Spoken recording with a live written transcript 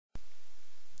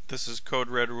This is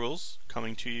CodeRed Rules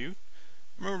coming to you.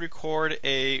 I'm going to record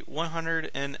a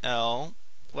 100NL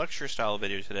lecture style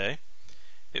video today.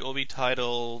 It will be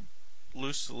titled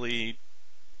loosely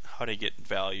How to Get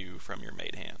Value from Your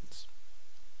Made Hands.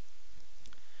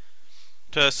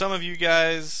 To some of you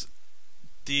guys,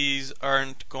 these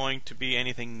aren't going to be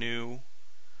anything new.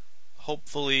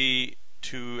 Hopefully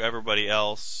to everybody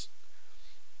else,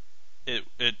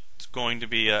 it's going to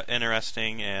be an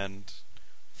interesting and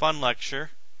fun lecture.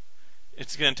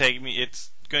 It's going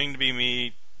to be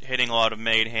me hitting a lot of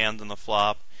made hands on the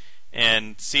flop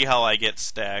and see how I get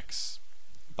stacks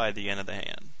by the end of the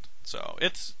hand. So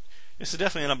it's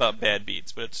definitely not about bad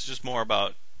beats, but it's just more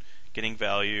about getting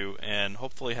value and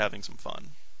hopefully having some fun.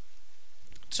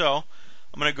 So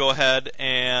I'm going to go ahead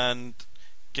and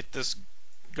get this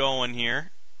going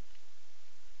here.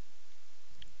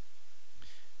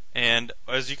 And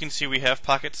as you can see, we have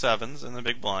pocket sevens in the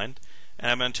big blind. And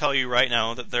I'm going to tell you right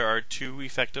now that there are two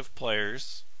effective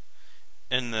players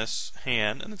in this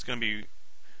hand, and it's going to be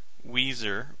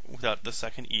Weezer without the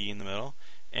second E in the middle,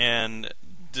 and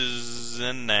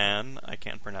Dzinan, I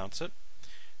can't pronounce it.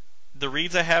 The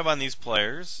reads I have on these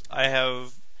players, I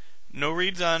have no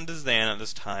reads on Dzinan at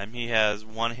this time. He has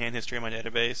one hand history in my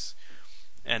database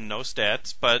and no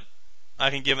stats, but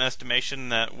I can give an estimation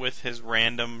that with his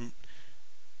random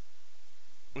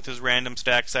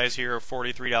stack size here of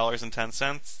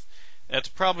 $43.10, that's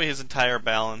probably his entire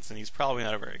balance, and he's probably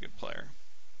not a very good player.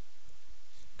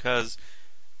 Because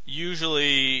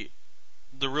usually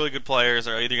the really good players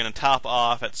are either going to top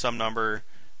off at some number,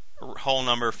 whole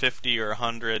number 50 or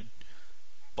 100,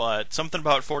 but something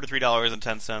about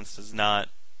 $43.10 does not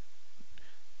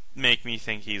make me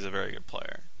think he's a very good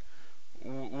player.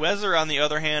 Weezer, on the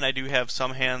other hand, I do have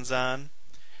some hands on.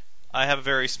 I have a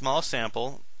very small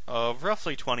sample of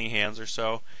roughly 20 hands or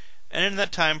so, and in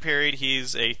that time period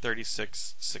he's a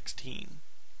 36-16.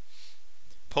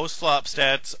 Post-flop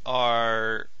stats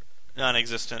are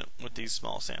non-existent with these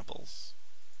small samples.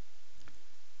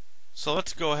 So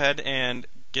let's go ahead and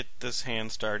get this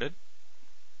hand started.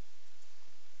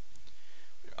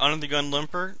 Under the gun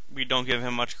limper, we don't give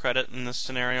him much credit in this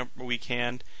scenario, but we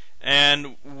can.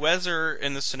 And Weezer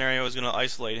in this scenario is going to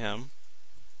isolate him.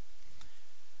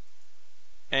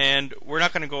 And we're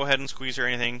not going to go ahead and squeeze or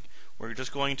anything. We're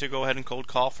just going to go ahead and cold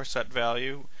call for set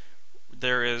value.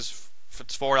 It's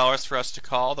 $4 for us to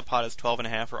call. The pot is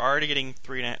 12.5. We're already getting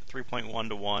 3.1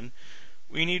 to 1.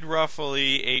 We need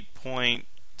roughly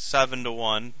 8.7 to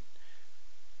 1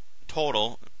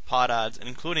 total pot odds,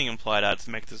 including implied odds,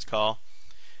 to make this call.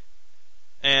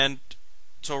 And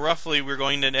so roughly we're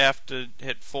going to have to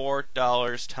hit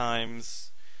 $4 times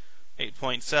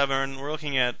 8.7. We're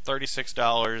looking at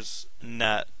 $36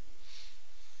 net.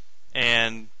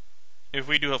 And if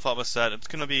we do a flop a set, it's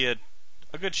going to be a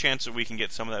good chance that we can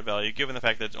get some of that value, given the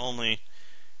fact that it's only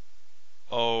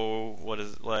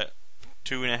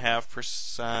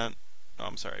 2.5%. Oh,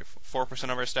 I'm sorry, 4%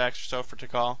 of our stacks or so to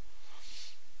call.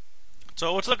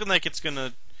 So it's looking like it's going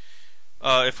to,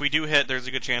 if we do hit, there's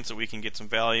a good chance that we can get some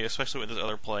value, especially with this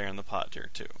other player in the pot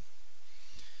here too.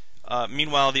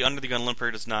 Meanwhile, the under the gun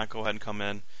limper does not go ahead and come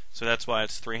in, so that's why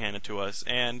it's three-handed to us.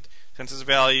 And since this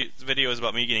video is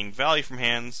about me getting value from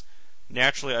hands,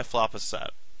 naturally I flop a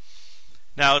set.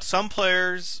 Now, some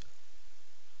players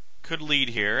could lead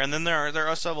here, and then there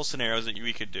are several scenarios that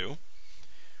we could do.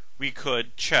 We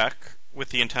could check with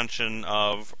the intention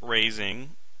of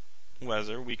raising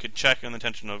Weezer. We could check in the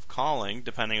intention of calling,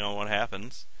 depending on what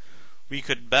happens. We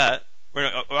could bet.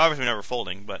 Obviously, we're never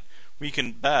folding, but we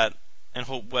can bet and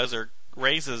hope Weezer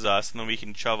raises us, and then we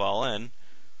can shove all in,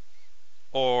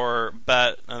 or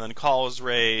bet and then calls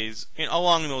raise,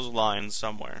 along those lines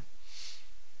somewhere.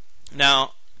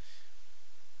 Now,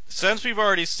 since we've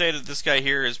already stated this guy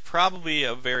here is probably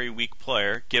a very weak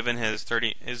player, given his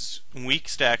weak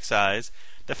stack size,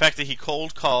 the fact that he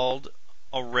cold called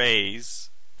a raise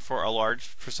for a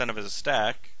large percent of his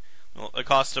stack, it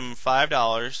cost him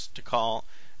 $5 to call,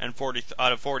 and 40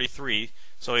 out of 43.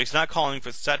 So he's not calling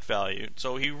for set value.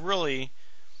 So he's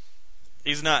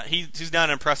not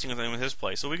impressing with his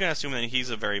play. So we can assume that he's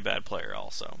a very bad player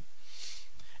also.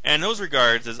 And in those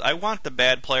regards, I want the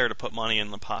bad player to put money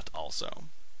in the pot also.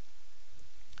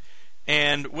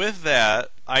 And with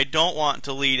that, I don't want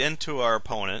to lead into our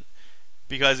opponent,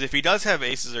 because if he does have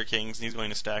aces or kings and he's going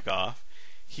to stack off,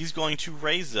 he's going to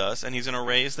raise us, and he's going to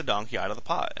raise the donkey out of the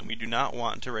pot. And we do not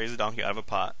want to raise the donkey out of a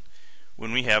pot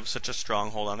when we have such a strong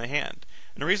hold on the hand.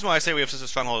 And the reason why I say we have such a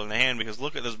strong hold on the hand, because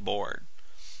look at this board.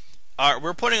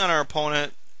 We're putting on our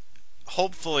opponent,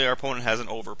 hopefully our opponent has an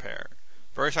overpair.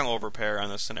 Very strong overpair on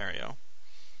this scenario.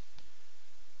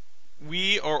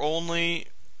 We are only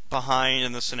behind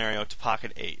in this scenario to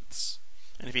pocket 8s.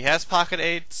 And if he has pocket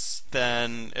 8s,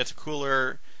 then it's a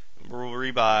cooler, we'll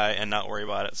rebuy and not worry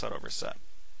about it, set over set.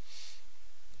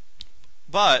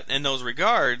 But in those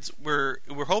regards, we're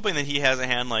hoping that he has a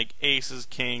hand like aces,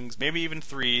 kings, maybe even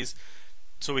 3s,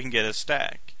 so we can get his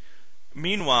stack.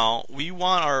 Meanwhile, we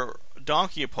want our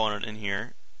donkey opponent in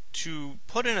here to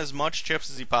put in as much chips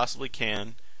as he possibly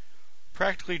can,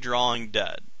 practically drawing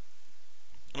dead.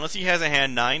 Unless he has a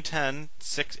hand 9, 10,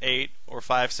 6, 8, or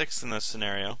 5, 6 in this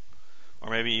scenario, or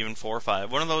maybe even 4,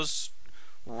 5, one of those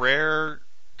rare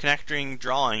connecting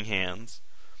drawing hands,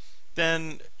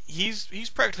 then he's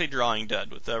practically drawing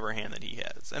dead with whatever hand that he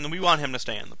has, and we want him to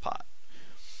stay in the pot.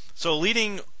 So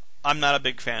leading, I'm not a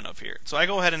big fan of here. So I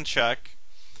go ahead and check,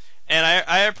 and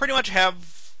I pretty much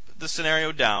have the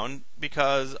scenario down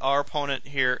because our opponent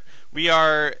here, we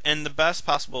are in the best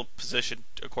possible position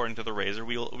according to the raiser.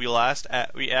 We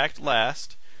act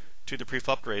last to the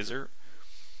pre-flopped raiser,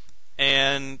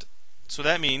 and so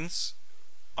that means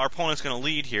our opponent's going to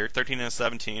lead here, 13 and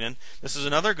 17, and this is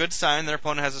another good sign that our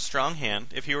opponent has a strong hand.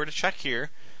 If he were to check here,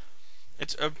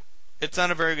 it's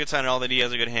not a very good sign at all that he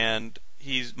has a good hand.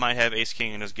 He might have ace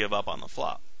king and just give up on the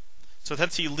flop. So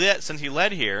since he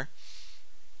led here,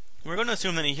 we're going to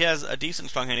assume that he has a decent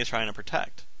strong hand he's trying to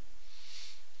protect.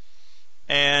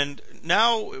 And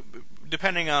now,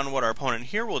 depending on what our opponent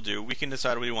here will do, we can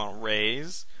decide whether we want to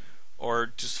raise or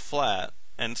just flat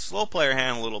and slow play our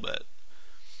hand a little bit.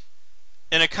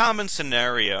 In a common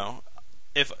scenario,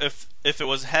 if it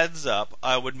was heads up,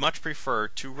 I would much prefer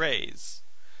to raise.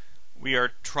 We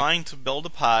are trying to build a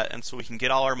pot, and so we can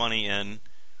get all our money in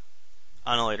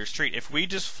on a later street. If we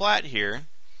just flat here,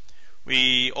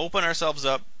 we open ourselves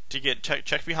up to get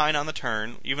check behind on the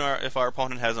turn, even if our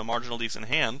opponent has a marginal decent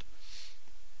hand,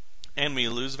 and we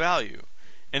lose value.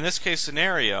 In this case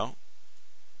scenario,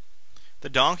 the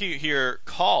donkey here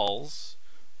calls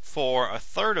for a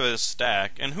third of his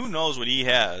stack, and who knows what he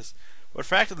has. But the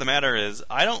fact of the matter is,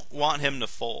 I don't want him to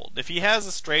fold. If he has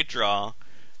a straight draw,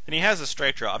 then he has a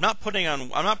straight draw. I'm not putting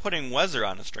Weser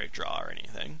on a straight draw or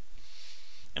anything.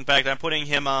 In fact, I'm putting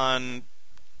him on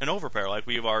an overpair, like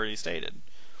we've already stated.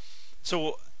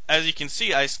 So, as you can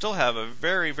see, I still have a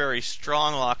very, very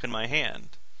strong lock in my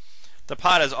hand. The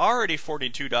pot is already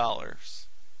 $42.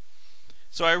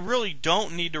 So I really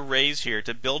don't need to raise here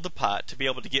to build the pot to be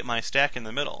able to get my stack in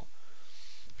the middle.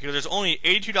 Because there's only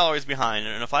 $82 behind,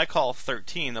 and if I call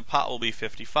 13, the pot will be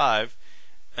 $55,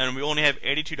 and we only have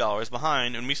 $82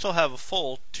 behind, and we still have a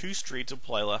full 2 streets of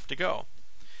play left to go.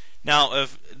 Now,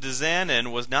 if the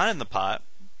Zanin was not in the pot,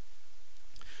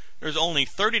 there's only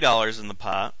 $30 in the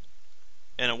pot,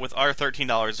 and with our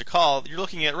 $13 to call, you're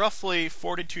looking at roughly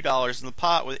 $42 in the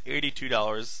pot with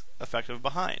 $82 effective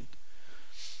behind.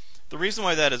 The reason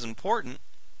why that is important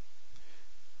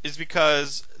is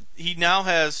because he now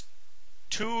has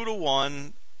 2 to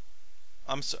 1.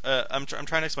 I'm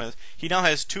trying to explain this. He now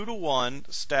has 2 to 1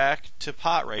 stack to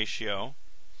pot ratio.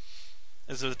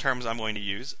 These are the terms I'm going to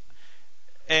use,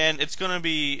 and it's going to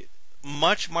be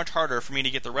much harder for me to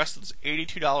get the rest of this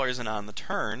 $82 in on the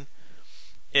turn.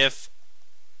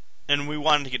 And we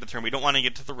wanted to get to the turn. We don't want to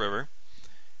get to the river.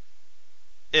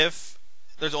 If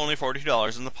there's only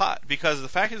 $42 in the pot. Because the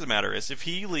fact of the matter is, if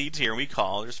he leads here and we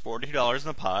call, there's $42 in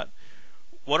the pot.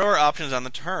 What are our options on the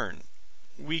turn?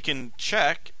 We can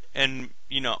check, and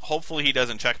hopefully he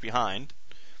doesn't check behind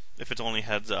if it's only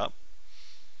heads up.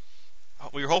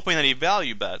 We're hoping that he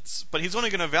value bets, but he's only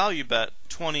going to value bet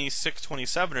 26,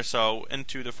 27 or so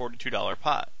into the $42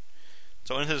 pot.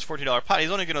 So into this $40 pot, he's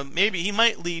only going to he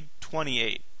might lead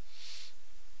 28.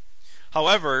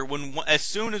 However, as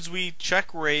soon as we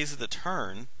check raise the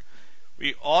turn,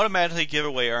 we automatically give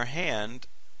away our hand,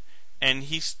 and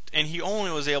he only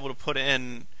was able to put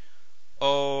in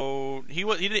he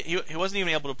wasn't even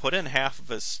able to put in half of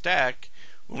his stack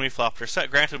when we flopped our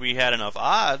set. Granted, we had enough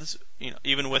odds,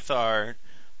 even with our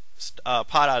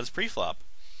pot odds pre-flop,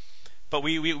 but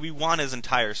we want his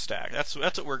entire stack. That's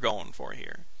what we're going for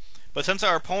here. But since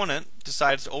our opponent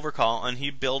decides to overcall and he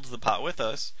builds the pot with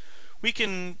us, we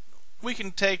can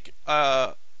take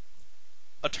a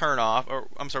turn off, or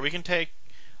I'm sorry, we can take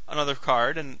another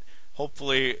card, and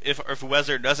hopefully, if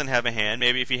Weser doesn't have a hand,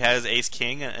 maybe if he has ace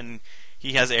king and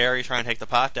he has air, he's trying to take the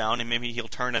pot down, and maybe he'll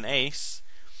turn an ace,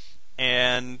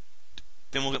 and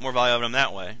then we'll get more value out of him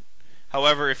that way.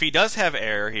 However, if he does have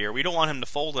air here, we don't want him to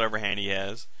fold whatever hand he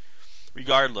has,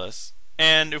 regardless.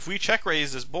 And if we check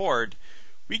raise this board,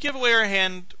 we give away our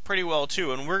hand pretty well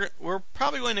too, and we're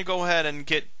probably going to go ahead and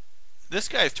get this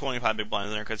guy's 25 big blinds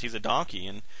in there because he's a donkey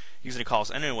and he's going to call us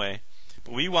anyway.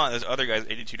 But we want this other guy's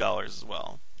 $82 as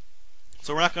well.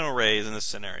 So we're not going to raise in this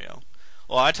scenario.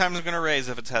 A lot of times I'm going to raise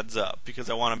if it's heads up because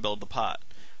I want to build the pot.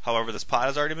 However, this pot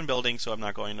has already been building, so I'm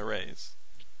not going to raise.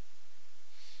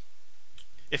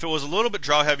 If it was a little bit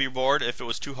draw heavy board, if it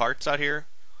was 2 hearts out here,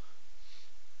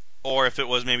 or if it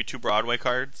was maybe 2 Broadway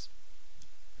cards.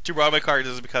 2 Broadway cards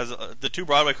is because the 2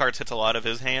 Broadway cards hits a lot of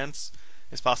his hands,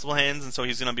 his possible hands, and so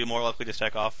he's going to be more likely to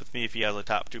stack off with me if he has a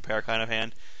top 2 pair kind of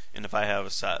hand, and if I have a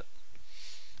set.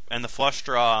 And the flush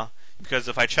draw, because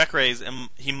if I check raise,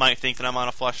 he might think that I'm on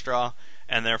a flush draw,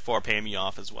 and therefore pay me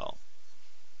off as well.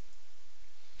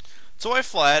 So I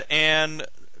flat, and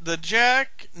the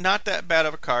jack, not that bad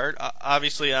of a card.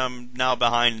 Obviously, I'm now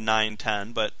behind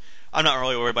 9-10, but I'm not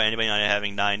really worried about anybody not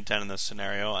having 9-10 in this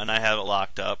scenario, and I have it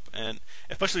locked up. And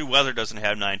especially Weather doesn't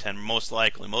have 9-10, most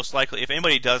likely. Most likely, if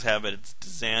anybody does have it, it's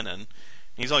Zanin.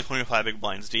 He's only 25 big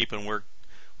blinds deep, and we're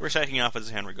stacking off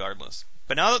his hand regardless.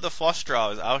 But now that the flush draw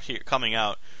is out here, coming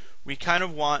out, we kind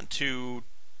of want to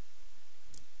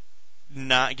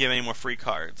not give any more free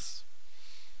cards.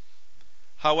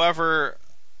 However,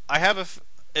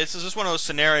 this is just one of those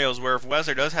scenarios where if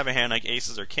Weather does have a hand like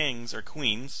aces or kings or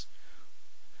queens,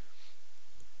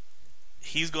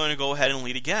 he's going to go ahead and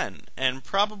lead again, and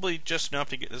probably just enough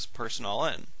to get this person all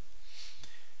in.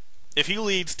 If he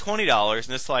leads $20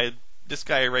 and this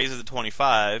guy raises at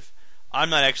 25, I'm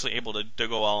not actually able to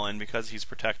go all in because he's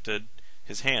protected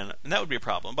his hand, and that would be a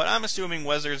problem. But I'm assuming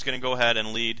Weather is going to go ahead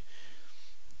and lead,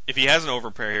 if he has an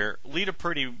overpair here, lead a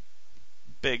pretty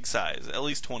big size, at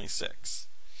least 26.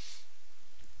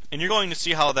 And you're going to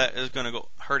see how that is going to go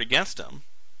hurt against him,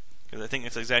 because I think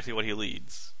that's exactly what he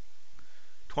leads.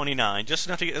 29, just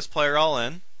enough to get this player all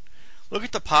in. Look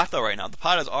at the pot though right now. The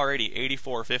pot is already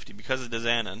 84.50 because of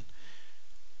Dezanin.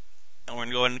 And we're going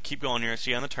to go ahead and keep going here and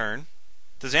see on the turn.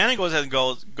 Dezanin goes ahead and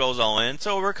goes all in,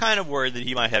 so we're kind of worried that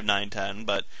he might have 9-10,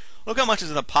 but look how much is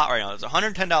in the pot right now. There's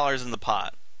 $110 in the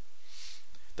pot.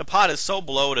 The pot is so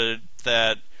bloated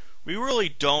that we really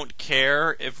don't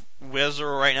care if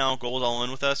Weather right now goes all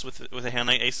in with us with a hand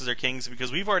like aces or kings,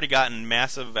 because we've already gotten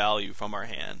massive value from our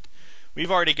hand.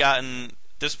 We've already gotten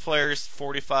this player's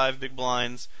 45 big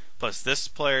blinds plus this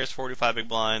player's 45 big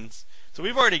blinds. So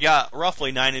we've already got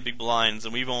roughly 90 big blinds,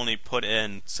 and we've only put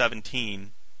in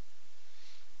 17.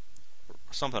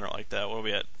 Something like that. What are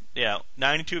we at? Yeah,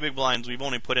 92 big blinds. We've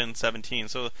only put in 17.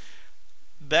 So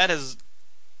that is,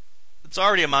 it's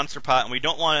already a monster pot, and we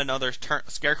don't want another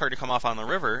scare card to come off on the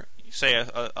river, say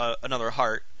another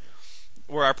heart,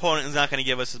 where our opponent is not going to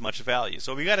give us as much value.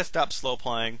 So we got to stop slow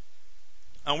playing,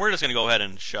 and we're just going to go ahead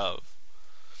and shove.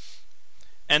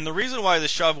 And the reason why the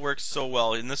shove works so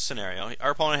well in this scenario,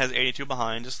 our opponent has 82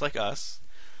 behind, just like us.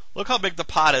 Look how big the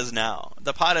pot is now.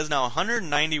 The pot is now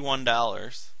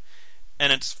 $191,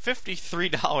 and it's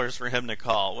 $53 for him to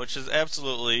call, which is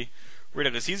absolutely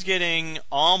ridiculous. He's getting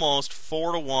almost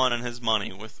 4-1 on his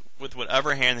money with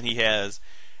whatever hand that he has,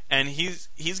 and he's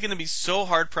going to be so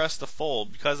hard pressed to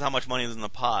fold because of how much money is in the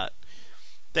pot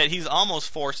that he's almost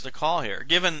forced to call here.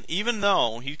 Even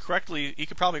though he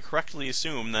could probably correctly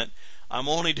assume that I'm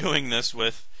only doing this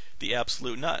with the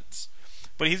absolute nuts,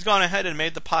 but he's gone ahead and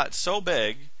made the pot so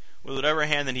big with whatever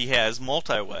hand that he has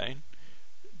multi-way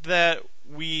that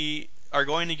we are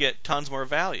going to get tons more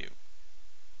value.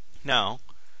 Now,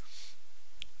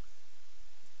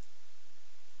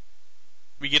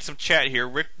 we get some chat here.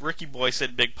 Ricky Boy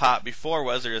said big pot before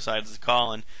Weather decides to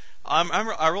call, and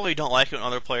I really don't like it when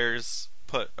other players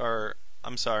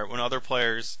when other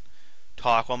players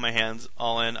talk while my hand's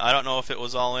all in. I don't know if it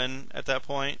was all in at that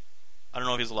point. I don't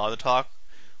know if he's allowed to talk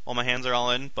while my hands are all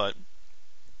in, but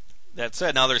that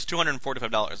said, now there's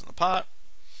 $245 in the pot.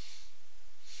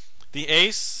 The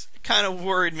ace kind of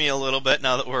worried me a little bit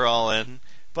now that we're all in,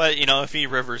 but you know, if he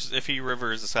rivers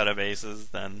a set of aces,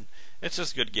 then it's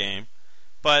just a good game.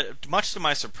 But much to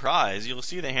my surprise, you'll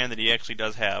see the hand that he actually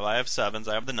does have. I have sevens,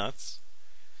 I have the nuts.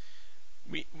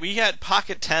 We had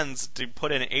pocket tens to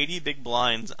put in 80 big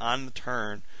blinds on the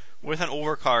turn with an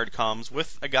overcard comes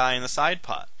with a guy in the side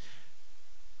pot.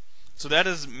 So that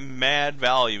is mad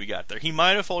value we got there. He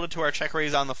might have folded to our check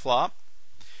raise on the flop.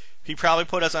 He probably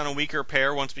put us on a weaker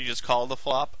pair once we just called the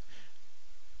flop.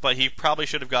 But he probably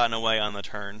should have gotten away on the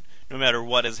turn, no matter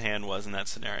what his hand was in that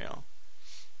scenario.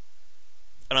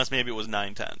 Unless maybe it was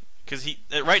 9-10. Because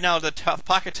right now the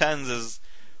pocket tens is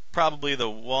probably the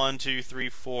 1, 2, 3,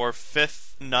 4,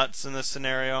 5th nuts in this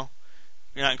scenario.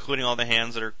 You're not including all the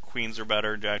hands that are queens are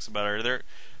better, jacks are better.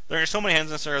 There are so many hands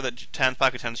in this scenario that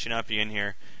pocket tens should not be in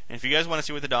here. And if you guys want to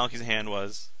see what the donkey's hand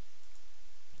was,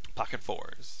 pocket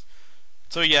fours.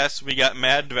 So yes, we got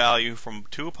mad value from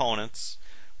two opponents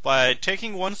by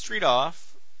taking one street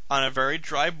off on a very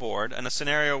dry board in a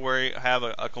scenario where you have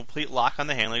a complete lock on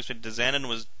the hand. Like I said, Dezanin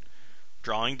was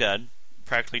drawing dead.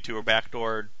 practically to a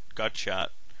backdoor gut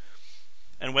shot,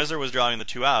 and Wizard was drawing the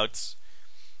 2 outs,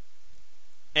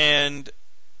 and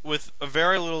with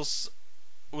very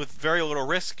little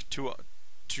risk to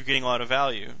getting a lot of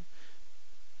value,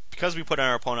 because we put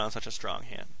our opponent on such a strong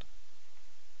hand.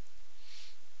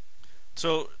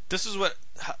 So this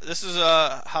is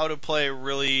how to play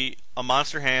really a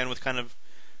monster hand with kind of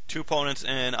 2 opponents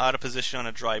in out of position on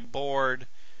a dry board.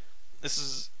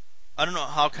 I don't know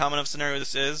how common of a scenario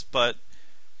this is, but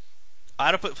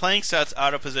playing sets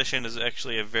out of position is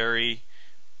actually a very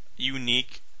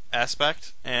unique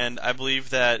aspect, and I believe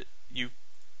that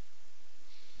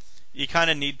you kind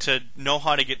of need to know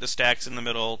how to get the stacks in the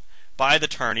middle by the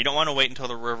turn. You don't want to wait until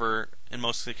the river in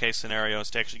most of the case scenarios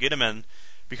to actually get them in,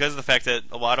 because of the fact that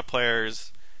a lot of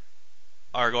players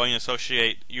are going to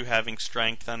associate you having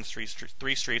strength on 3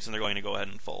 streets, and they're going to go ahead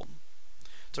and fold.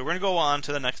 So we're going to go on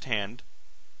to the next hand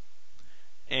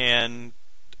and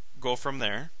go from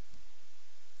there.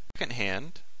 Second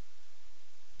hand,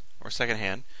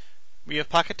 we have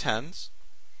pocket 10s.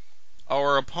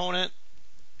 Our opponent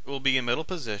will be in middle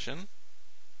position,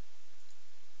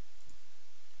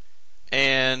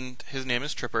 and his name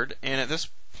is Trippard. And at this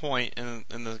point in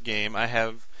the game, I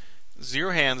have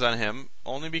 0 hands on him,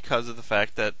 only because of the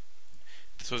fact that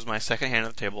this was my second hand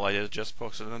at the table. I just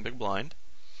posted in the big blind,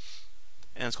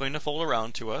 and it's going to fold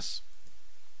around to us.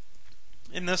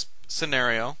 In this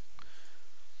scenario,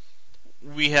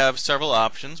 we have several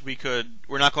options. We're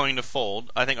not going to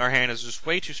fold. I think our hand is just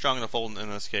way too strong to fold in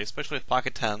this case, especially with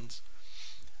pocket 10s.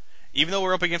 Even though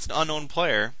we're up against an unknown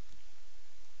player,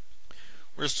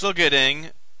 we're still getting,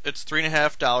 it's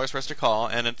 $3.50 for us to call,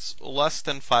 and it's less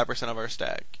than 5% of our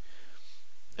stack.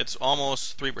 It's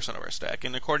almost 3% of our stack.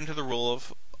 And according to the rule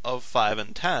of 5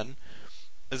 and 10,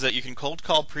 is that you can cold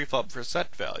call preflop for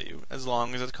set value as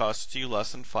long as it costs you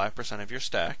less than 5% of your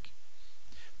stack,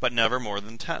 but never more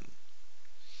than 10.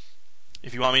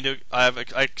 If you want me to, I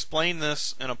explained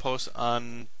this in a post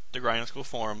on the Grinding School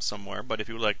forum somewhere, but if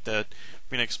you would like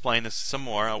me to explain this some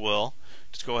more, I will.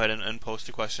 Just go ahead and post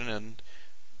a question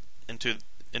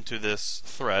into this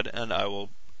thread, and I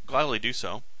will gladly do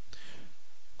so.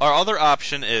 Our other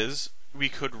option is we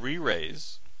could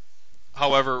re-raise.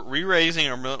 However, re-raising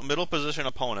a middle position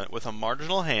opponent with a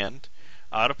marginal hand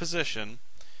out of position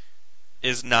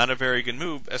is not a very good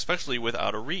move, especially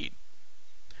without a read.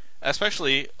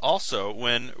 Especially also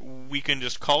when we can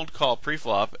just cold call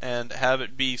preflop and have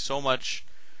it be so much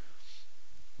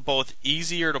both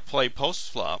easier to play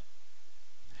post-flop,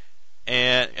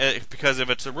 and because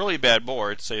if it's a really bad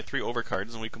board, say 3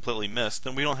 overcards and we completely miss,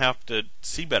 then we don't have to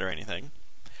see bet or anything.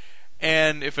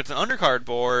 And if it's an undercard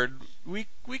board, we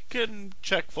can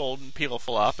check fold and peel a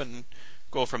flop and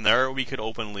go from there. We could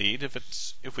open lead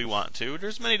if we want to.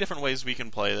 There's many different ways we can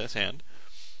play this hand,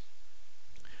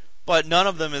 but none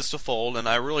of them is to fold, and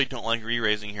I really don't like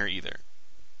re-raising here either.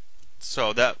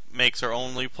 So that makes our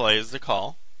only play is the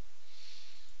call.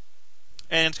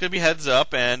 And it's going to be heads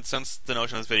up, and since the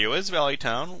notion of this video is Valley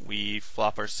Town, we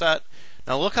flop our set.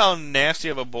 Now look how nasty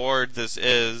of a board this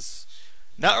is,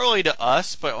 not really to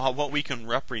us, but what we can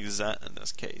represent in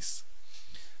this case.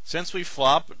 Since we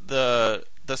flop the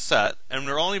set, and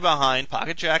we're only behind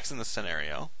pocket jacks in this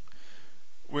scenario,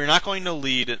 we're not going to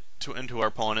lead into our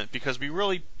opponent, because we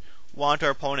really want our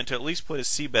opponent to at least put his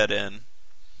c-bet in.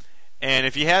 And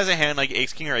if he has a hand like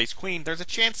ace-king or ace-queen, there's a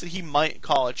chance that he might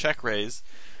call a check raise,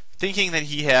 thinking that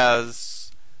he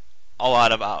has a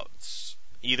lot of outs,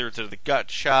 either to the gut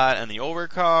shot and the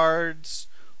overcards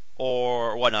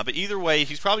or whatnot. But either way,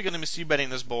 he's probably going to be c-betting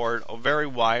this board a very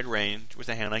wide range with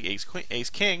a hand like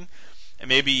ace-king, and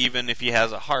maybe even if he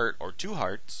has a heart or 2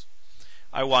 hearts,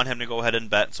 I want him to go ahead and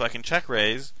bet so I can check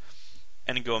raise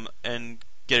and go and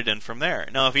get it in from there.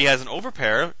 Now, if he has an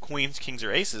overpair, queens, kings,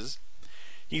 or aces,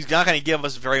 he's not going to give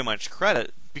us very much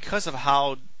credit because of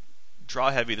how draw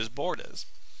heavy this board is.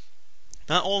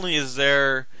 Not only is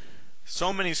there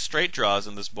so many straight draws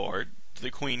in this board,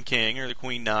 the queen king or the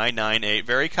queen 9, 9, 8,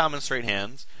 very common straight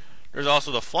hands. There's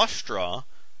also the flush draw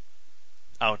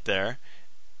out there,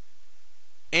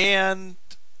 and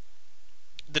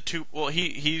the two. Well,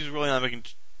 he's really not making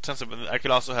sense of it. I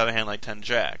could also have a hand like 10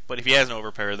 jack, but if he has an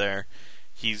overpair there,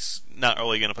 he's not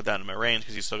really going to put that in my range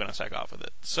because he's still going to stack off with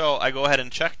it. So I go ahead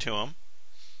and check to him.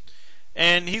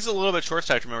 And he's a little bit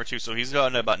short-stacked, remember, too, so he's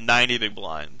gotten about 90 big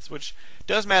blinds, which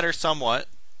does matter somewhat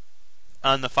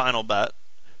on the final bet,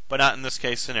 but not in this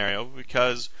case scenario,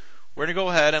 because we're going to go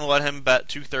ahead and let him bet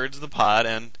 2/3 of the pot,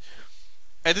 and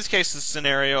in this case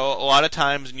scenario, a lot of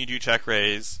times when you do check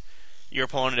raise, your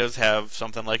opponent does have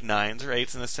something like 9s or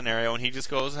 8s in this scenario, and he just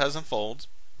goes, has and folds.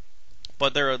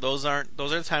 But those are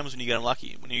the times when you get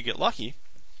unlucky. When you get lucky,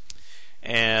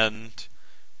 And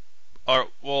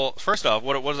well, first off,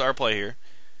 what is our play here?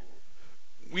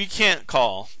 We can't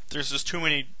call. There's just too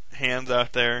many hands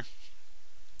out there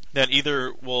that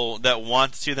that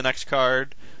want to see the next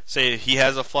card. Say he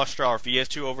has a flush draw, or if he has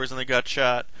two overs in the gut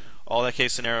shot, all that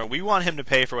case scenario. We want him to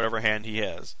pay for whatever hand he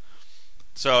has.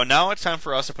 So now it's time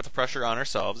for us to put the pressure on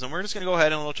ourselves, and we're just going to go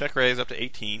ahead and we'll check raise up to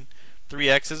 18.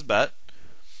 3x is bet.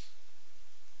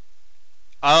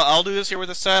 I'll do this here with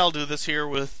a set. I'll do this here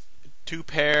with two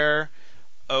pair,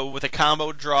 with a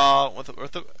combo draw.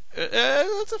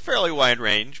 It's a fairly wide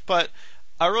range, but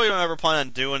I really don't ever plan on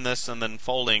doing this and then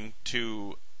folding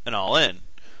to an all-in.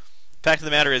 Fact of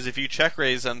the matter is, if you check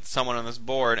raise on someone on this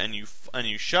board and you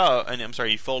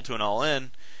fold to an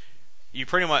all-in, you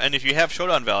pretty much, and if you have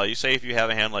showdown value, say if you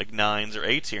have a hand like 9s or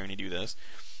 8s here and you do this,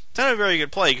 it's not a very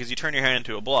good play because you turn your hand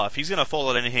into a bluff. He's going to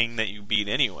fold at anything that you beat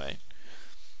anyway.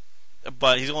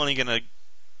 But he's only going to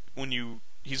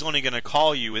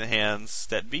call you with hands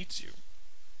that beats you.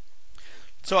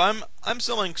 So I'm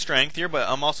symboling strength here, but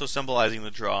I'm also symbolizing the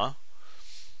draw.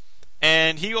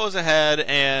 And he goes ahead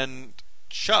and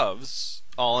shoves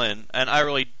all in, and I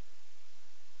really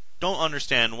don't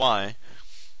understand why.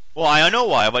 Well, I know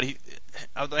why, but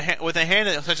with a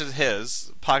hand such as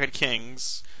his, pocket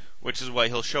kings, which is what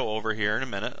he'll show over here in a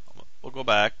minute. We'll go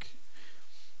back.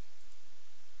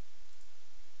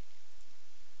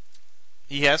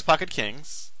 He has pocket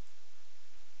kings.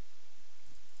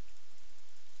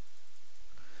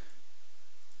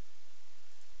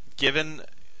 Given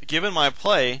my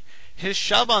play, his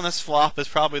shove on this flop is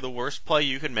probably the worst play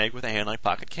you could make with a hand like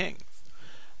pocket kings.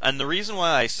 And the reason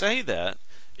why I say that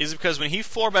is because when he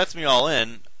 4-bets me all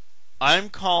in, I'm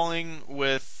calling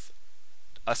with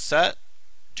a set,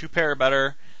 two pair or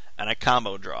better, and a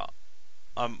combo draw.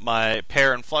 My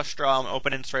pair and flush draw, I'm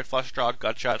opening straight flush draw,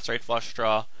 gut shot, straight flush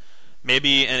draw.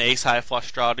 Maybe an ace-high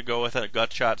flush draw to go with it, a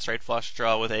gut shot, straight flush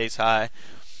draw with ace-high.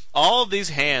 All of these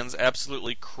hands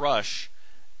absolutely crush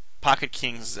pocket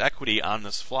king's equity on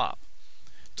this flop.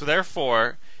 So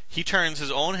therefore, he turns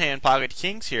his own hand, pocket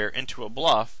kings here, into a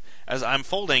bluff, as I'm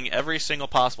folding every single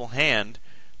possible hand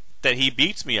that he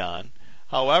beats me on.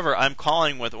 However, I'm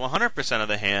calling with 100% of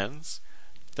the hands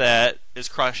that is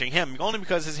crushing him, only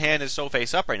because his hand is so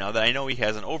face up right now that I know he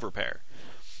has an overpair.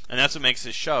 And that's what makes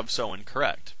his shove so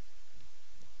incorrect.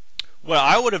 What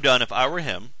I would have done if I were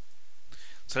him,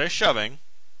 instead of shoving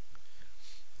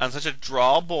on such a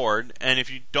draw board, and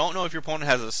if you don't know if your opponent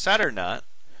has a set or not,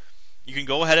 you can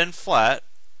go ahead and flat,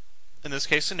 in this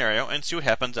case scenario, and see what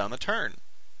happens on the turn.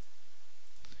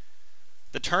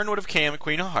 The turn would have came a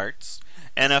queen of hearts,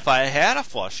 and if I had a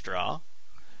flush draw,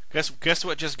 guess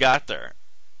what just got there?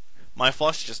 My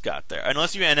flush just got there.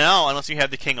 Unless you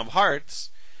have the king of hearts,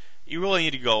 you really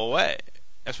need to go away.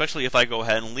 Especially if I go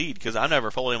ahead and lead, because I'm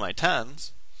never folding my 10s.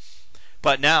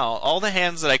 But now, all the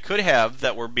hands that I could have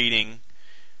that were beating,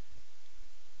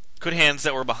 good hands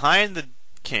that were behind the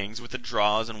kings with the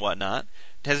draws and whatnot,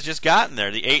 has just gotten there.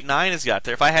 The 8-9 has got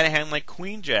there. If I had a hand like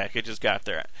queen jack, it just got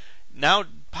there. Now,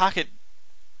 pocket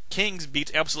kings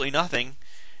beats absolutely nothing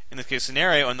in this case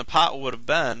scenario, and the pot would have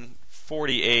been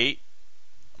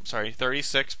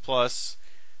 36 plus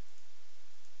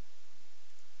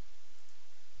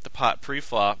the pot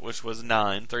pre-flop, which was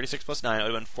 9. 36 plus 9, it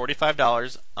would have been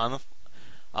 $45 on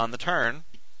the turn.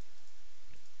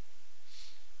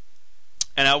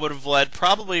 And I would have led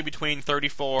probably between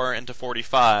 34 and to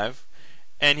 45,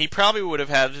 and he probably would have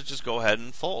had to just go ahead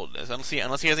and fold. Unless he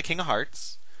has a king of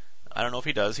hearts. I don't know if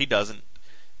he does. He doesn't.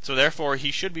 So therefore, he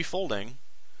should be folding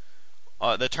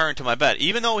the turn to my bet.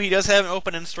 Even though he does have an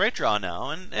open and straight draw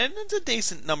now, and it's a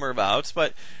decent number of outs,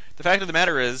 but the fact of the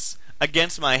matter is,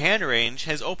 against my hand range,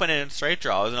 his open and straight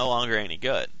draw is no longer any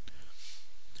good.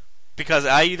 Because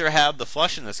I either have the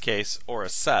flush in this case, or a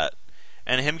set,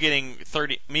 and him getting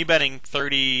me betting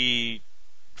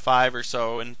 35 or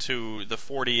so into the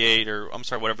 48, or I'm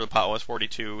sorry, whatever the pot was,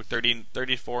 42, 30,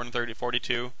 34 and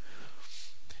 42.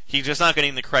 He's just not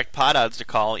getting the correct pot odds to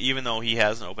call, even though he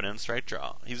has an open and straight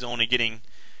draw. He's only getting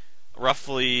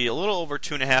roughly a little over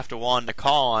 2.5 to 1 to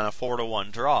call on a 4 to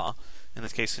 1 draw in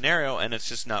this case scenario, and it's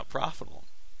just not profitable.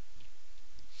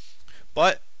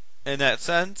 But in that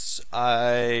sense,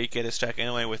 I get a stack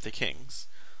anyway with the kings.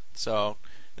 So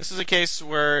this is a case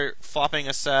where flopping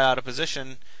a set out of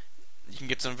position, you can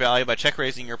get some value by check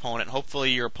raising your opponent.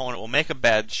 Hopefully your opponent will make a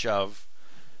bad shove.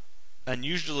 And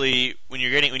usually when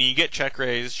you get check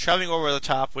raised, shoving over the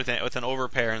top with an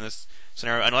overpair in this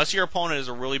scenario, unless your opponent is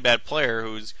a really bad player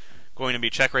who's going to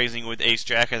be check raising with ace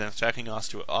jack and then checking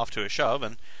off to a shove,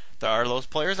 and there are those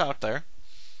players out there.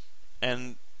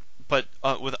 But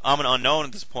I'm an unknown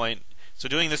at this point, so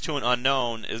doing this to an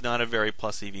unknown is not a very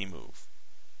plus EV move.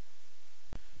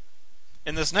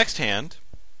 In this next hand,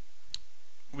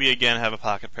 we again have a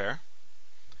pocket pair.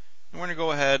 And we're going to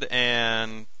go ahead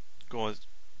and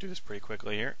do this pretty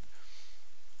quickly here.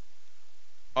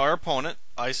 Our opponent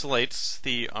isolates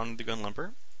the under the gun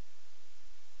limper.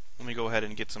 Let me go ahead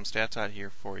and get some stats out here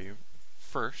for you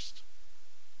first.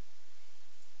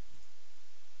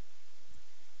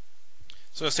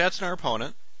 So stats on our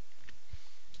opponent.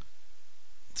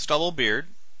 Stubble Beard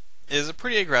is a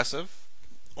pretty aggressive,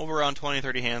 over around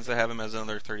 20-30 hands that have him as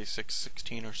another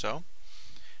 36-16 or so.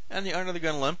 And the under the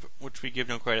gun limp, which we give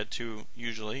no credit to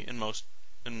usually in most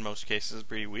cases,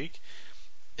 pretty weak,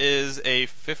 is a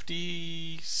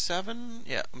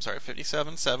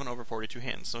 57-7 over 42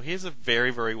 hands. So he has a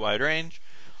very, very wide range.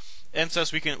 And so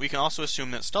we can also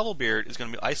assume that Stubblebeard is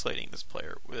going to be isolating this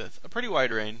player with a pretty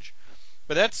wide range.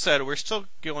 But that said, we're still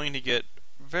going to get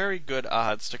very good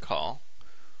odds to call.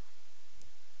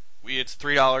 It's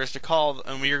 $3 to call,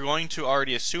 and we are going to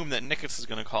already assume that Nickets is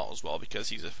going to call as well because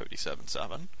he's a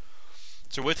 57-7.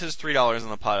 So with his $3 in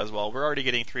the pot as well, we're already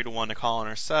getting 3-1 to call on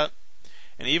our set.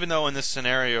 And even though in this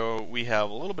scenario we have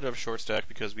a little bit of a short stack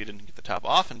because we didn't get the top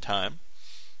off in time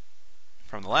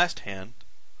from the last hand,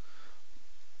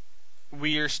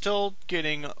 we are still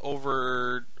getting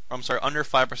under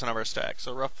 5% of our stack.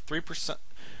 So rough 3%,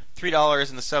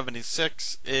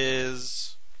 $3.76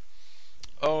 is,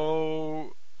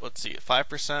 let's see,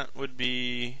 5% would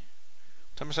be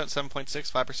 10%,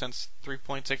 7.6, 5%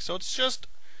 3.6. So it's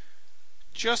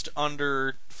just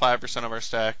under 5% of our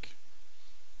stack.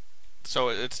 So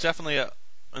it's definitely a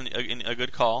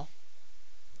good call.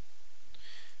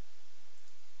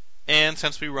 And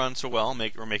since we run so well,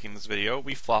 we're making this video,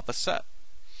 we flop a set.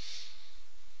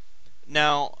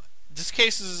 Now, this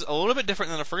case is a little bit different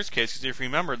than the first case because if you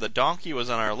remember, the donkey was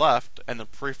on our left and the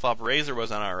pre-flop razor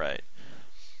was on our right.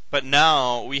 But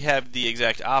now we have the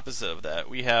exact opposite of that.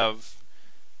 We have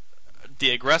the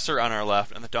aggressor on our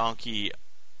left and the donkey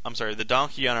on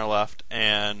our left,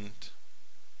 and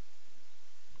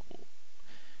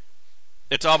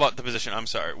it's all about the position. I'm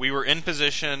sorry. We were in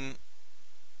position.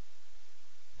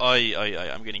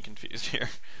 I'm getting confused here.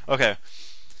 Okay.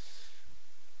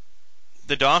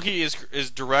 The donkey is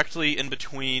directly in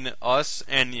between us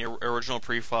and the original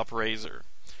pre-flop razor,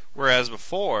 whereas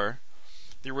before,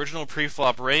 the original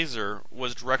pre-flop razor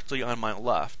was directly on my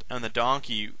left, and the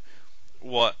donkey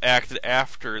acted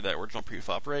after that original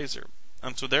pre-flop razor.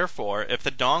 And so therefore, if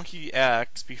the donkey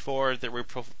acts before the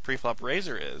pre-flop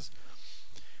razor is,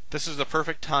 this is the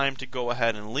perfect time to go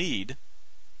ahead and lead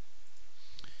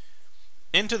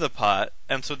into the pot,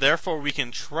 and so therefore we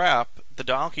can trap the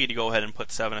donkey to go ahead and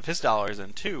put 7 of his dollars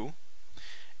in too.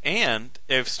 And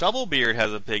if Stubblebeard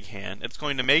has a big hand, it's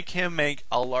going to make him make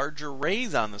a larger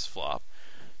raise on this flop.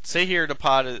 Say here the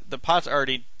pot's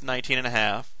already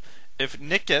 19.5. If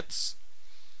Nickets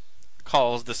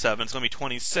calls the 7, it's going to be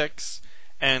 26.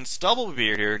 And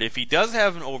Stubblebeard, if he does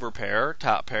have an overpair,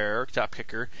 top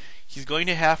kicker, he's going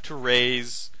to have to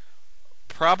raise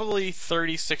probably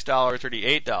 $36,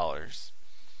 $38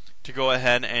 to go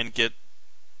ahead and get,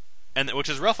 which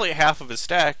is roughly half of his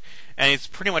stack, and he's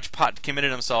pretty much pot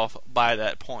committed himself by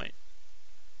that point.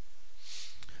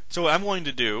 So what I'm going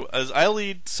to do is I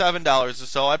lead $7 or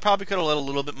so. I probably could have led a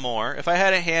little bit more. If I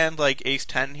had a hand like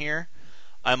Ace-10 here,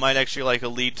 I might actually like a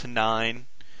lead to 9.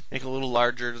 Make it a little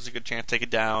larger, there's a good chance to take it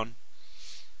down.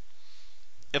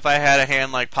 If I had a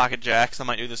hand like Pocket Jacks, I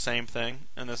might do the same thing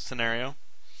in this scenario.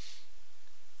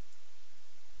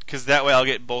 Because that way I'll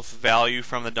get both value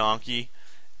from the donkey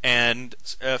and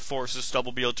forces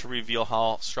Stubblebeard to reveal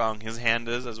how strong his hand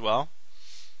is as well.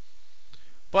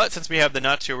 But since we have the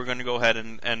nuts here, we're going to go ahead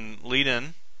and lead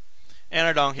in. And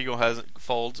our donkey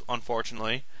folds,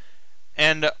 unfortunately.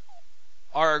 And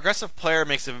our aggressive player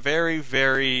makes a very,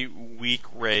 very weak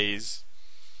raise.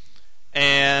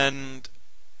 And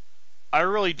I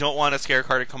really don't want a scare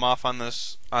card to come off on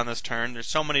this turn. There's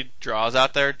so many draws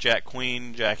out there. Jack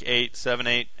Queen, Jack 8, 7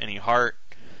 8, any heart.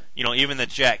 Even the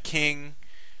Jack King,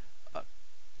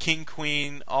 King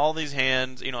Queen, all these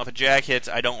hands. If a Jack hits,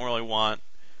 I don't really want.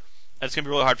 It's going to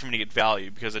be really hard for me to get value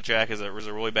because a Jack is a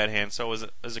really bad hand. So is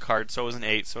a card. So is an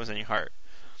 8. So is any heart.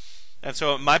 And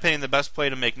so, in my opinion, the best play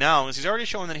to make now is he's already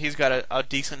shown that he's got a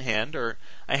decent hand, or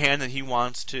a hand that he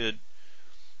wants to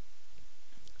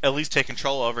at least take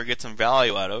control over, get some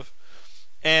value out of.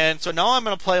 And so now I'm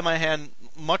going to play my hand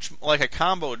much like a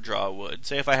combo draw would.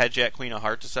 Say if I had Jack Queen of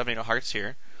Hearts or 7 8 of Hearts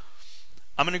here,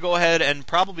 I'm going to go ahead and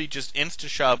probably just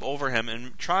insta-shove over him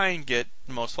and try and get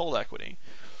the most fold equity.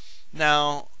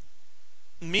 Now,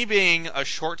 me being a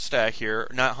short stack here,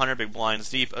 not 100 big blinds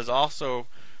deep, is also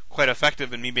quite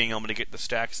effective in me being able to get the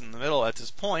stacks in the middle at this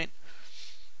point,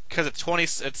 because it's 20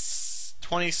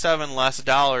 $27 less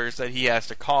dollars that he has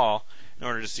to call in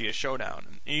order to see a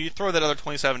showdown. And you throw that other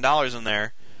 $27 in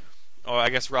there, or I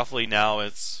guess roughly now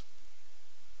it's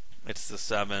the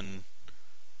 7.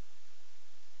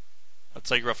 It's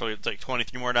like roughly it's like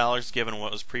 $23 more given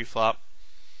what was pre-flop.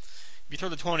 If you throw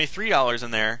the $23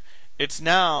 in there, it's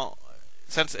now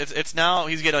since it's now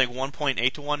he's getting like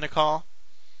 1.8 to 1 to call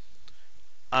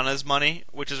on his money,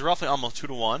 which is roughly almost 2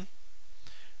 to 1.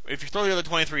 If you throw the other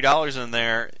 $23 in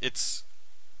there, it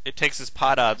takes his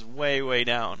pot odds way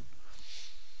down.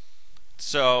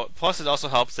 So plus it also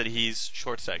helps that he's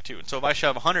short stack too. And so if I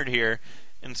shove 100 here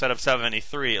instead of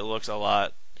 73, it looks a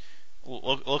lot.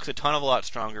 Looks a lot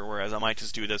stronger, whereas I might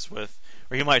just do this with,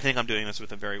 or he might think I'm doing this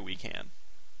with a very weak hand.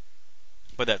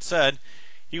 But that said,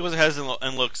 he goes ahead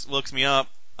and looks me up.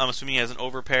 I'm assuming he has an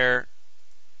overpair.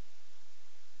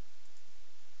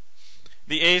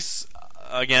 The ace,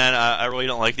 again, I really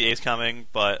don't like the ace coming,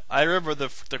 but I remember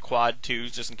the quad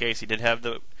twos just in case he did have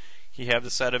the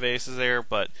set of aces there.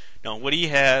 But no, what he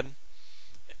had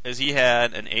is he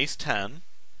had an ace 10,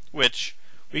 which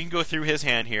we can go through his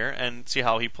hand here and see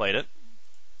how he played it.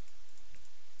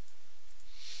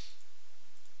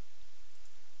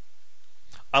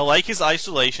 I like his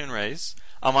isolation raise.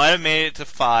 I might have made it to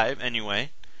 5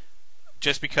 anyway,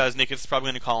 just because Nick is probably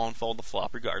going to call and fold the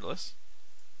flop regardless.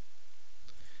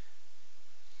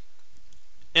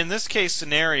 In this case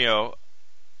scenario,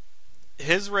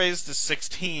 his raise to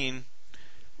 16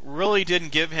 really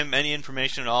didn't give him any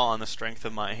information at all on the strength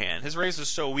of my hand. His raise is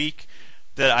so weak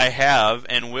that I have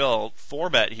and will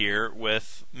 4-bet here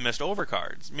with missed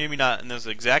overcards. Maybe not in this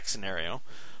exact scenario,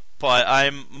 but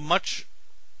I'm much,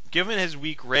 given his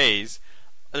weak raise,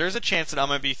 there's a chance that I'm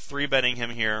going to be 3-betting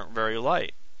him here very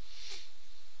light.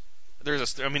 There's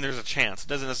a chance. It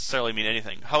doesn't necessarily mean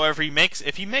anything. However,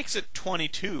 if he makes it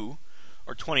 22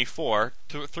 or 24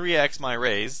 to 3x my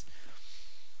raise,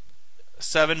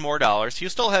 $7 more, he'll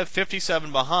still have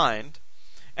 57 behind.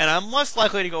 And I'm less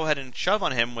likely to go ahead and shove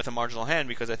on him with a marginal hand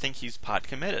because I think he's pot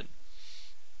committed.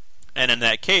 And in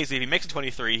that case, if he makes a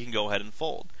 23, he can go ahead and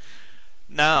fold.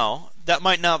 Now, that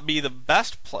might not be the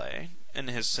best play in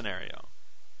his scenario.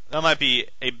 That might be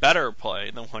a better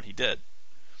play than what he did.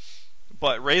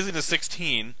 But raising to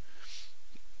 16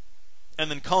 and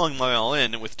then calling my all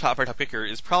in with top pair top kicker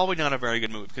is probably not a very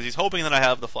good move because he's hoping that I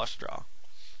have the flush draw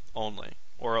only,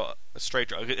 or a straight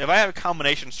draw. If I have a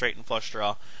combination straight and flush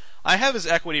draw, I have his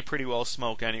equity pretty well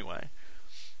smoked anyway.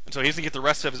 And so he has to get the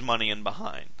rest of his money in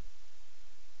behind.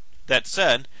 That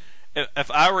said,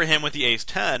 if I were him with the ace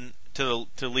 10 to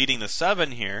leading the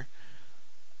 7 here,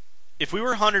 if we were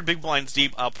 100 big blinds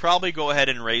deep, I'll probably go ahead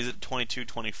and raise it 22,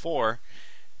 24,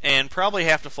 and probably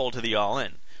have to fold to the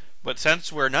all-in. But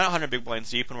since we're not 100 big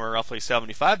blinds deep and we're roughly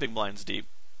 75 big blinds deep,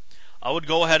 I would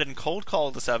go ahead and cold call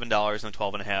the $7 and the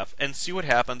 12.5 and see what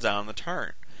happens on the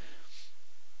turn.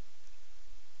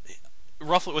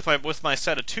 Roughly with my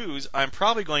set of twos, I'm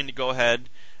probably going to go ahead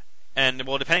and,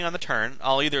 well, depending on the turn,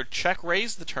 I'll either check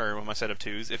raise the turn with my set of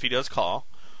twos if he does call,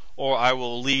 or I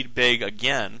will lead big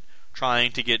again,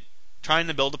 trying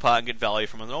to build a pot and get value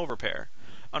from an overpair.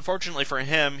 Unfortunately for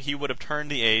him, he would have turned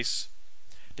the ace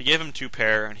to give him 2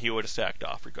 pair, and he would have stacked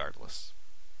off regardless.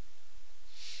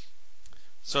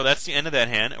 So that's the end of that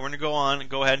hand, and we're going to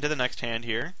go ahead into the next hand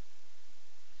here.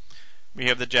 We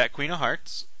have the Jack Queen of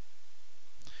Hearts.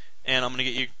 And I'm going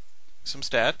to get you some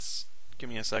stats. Give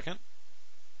me a second.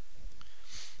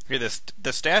 Here, the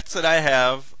stats that I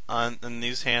have on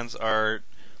these hands are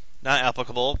not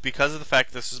applicable because of the fact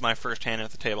that this is my first hand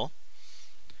at the table.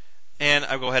 And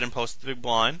I'll go ahead and post the big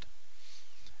blind.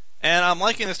 And I'm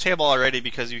liking this table already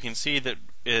because you can see that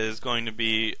it is going to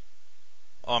be...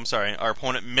 Oh, I'm sorry. Our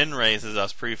opponent min raises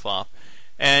us pre-flop.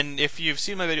 And if you've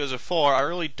seen my videos before, I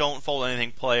really don't fold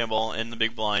anything playable in the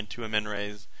big blind to a min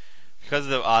raise, because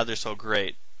the odds are so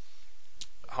great.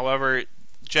 However,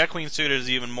 Jack Queen suited is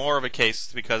even more of a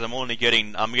case because I'm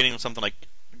getting something like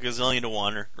a gazillion to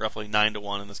 1, or roughly 9 to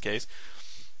 1 in this case.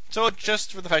 So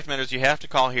just for the fact of the matter is, you have to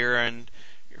call here and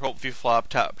hope if you flop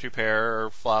top 2 pair or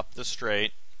flop the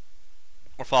straight,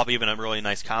 or flop even a really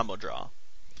nice combo draw.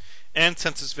 And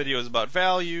since this video is about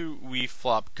value, we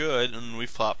flop good and we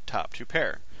flop top 2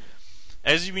 pair.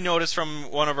 As you notice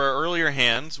from one of our earlier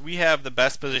hands, we have the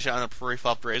best position on the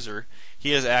pre-flop raiser.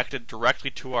 He has acted directly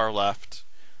to our left.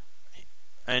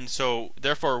 And so,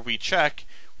 therefore, we check,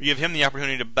 we give him the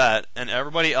opportunity to bet, and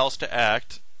everybody else to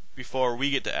act before we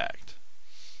get to act.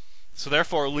 So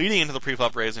therefore, leading into the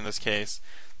pre-flop raise in this case,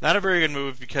 not a very good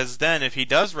move, because then if he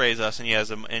does raise us and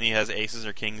he has aces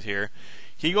or kings here,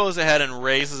 he goes ahead and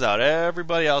raises out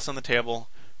everybody else on the table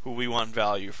who we want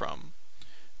value from.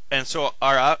 And so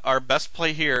our best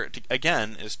play here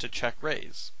again is to check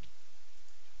raise.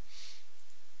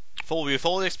 We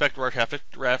fully expect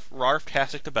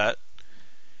Rarftastic to bet.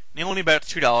 He only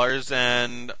bets $2,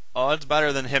 and it's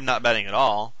better than him not betting at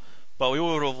all. But we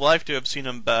would have liked to have seen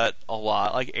him bet a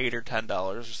lot, like $8 or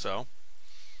 $10 or so.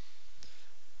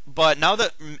 But now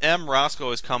that M. Roscoe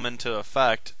has come into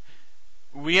effect,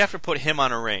 we have to put him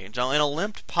on a range. Now, in a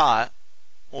limped pot,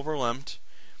 over limped,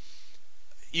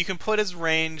 you can put his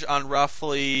range on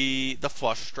roughly the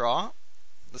flush draw.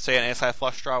 Let's say an ace-high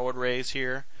flush draw would raise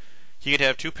here. He could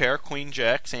have two pair, queen,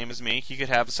 jack, same as me. He could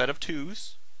have a set of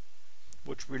twos,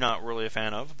 which we're not really a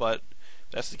fan of, but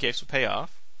that's the case with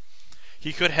payoff.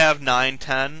 He could have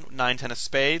 9-10, 9-10 of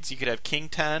spades. He could have king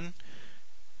 10.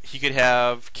 He could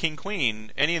have king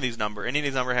queen. Any of these number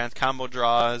hands, combo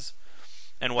draws,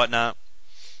 and whatnot.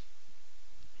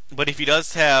 But if he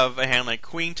does have a hand like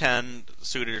queen 10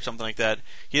 suited or something like that,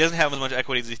 he doesn't have as much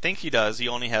equity as he thinks he does. He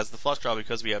only has the flush draw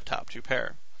because we have top two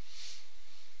pair.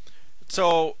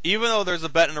 So even though there's a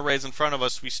bet and a raise in front of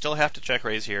us, we still have to check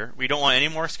raise here. We don't want any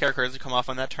more scare cards to come off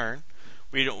on that turn.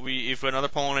 If another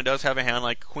opponent does have a hand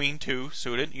like queen 2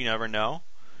 suited, you never know.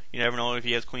 You never know if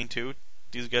he has queen 2.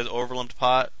 These guys overlimped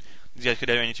pot. These guys could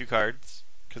have any two cards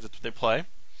because that's what they play.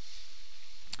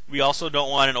 We also don't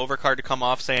want an overcard to come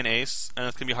off, say an ace, and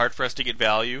it's going to be hard for us to get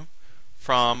value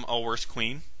from a worse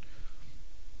queen.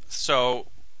 So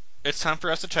it's time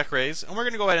for us to check raise, and we're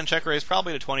going to go ahead and check raise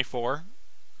probably to 24,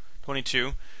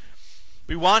 22.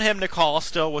 We want him to call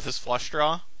still with his flush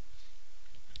draw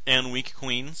and weak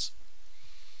queens.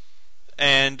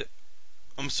 And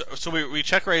so we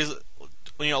check raise.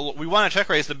 We want to check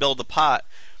raise to build the pot,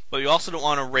 but we also don't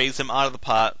want to raise him out of the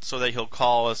pot so that he'll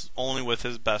call us only with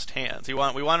his best hands. We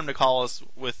want him to call us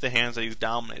with the hands that he's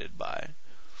dominated by.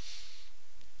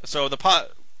 So the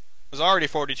pot was already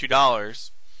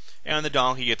 $42, and the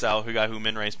donkey gets out, who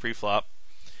min raised pre-flop.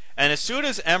 And as soon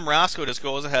as M. Roscoe just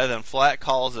goes ahead and flat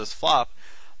calls this flop,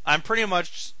 I'm pretty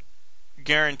much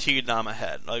guaranteed that I'm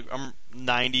ahead. Like I'm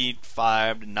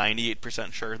 95 to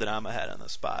 98% sure that I'm ahead on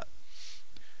this spot.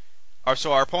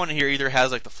 So our opponent here either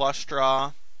has like the flush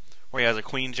draw, or he has a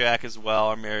queen jack as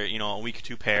well, or a weak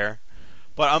two pair.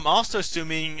 But I'm also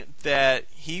assuming that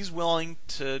he's willing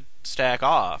to stack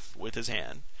off with his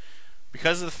hand,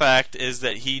 because of the fact is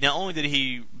that he not only did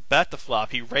he bet the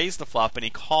flop, he raised the flop, and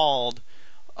he called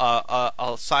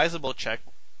a sizable check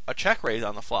raise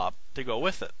on the flop to go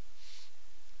with it.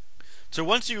 So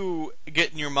once you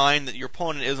get in your mind that your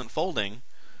opponent isn't folding,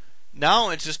 now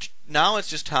it's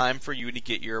just time for you to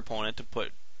get your opponent to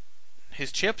put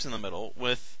his chips in the middle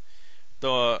with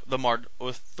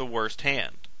the worst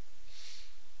hand.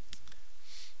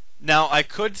 Now I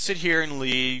could sit here and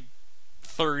lead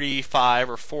 35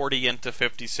 or 40 into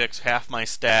 56, half my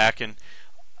stack,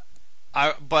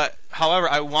 but however,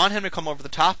 I want him to come over the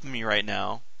top of me right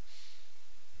now.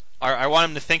 I want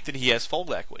him to think that he has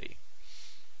fold equity.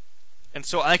 And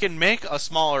so I can make a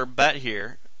smaller bet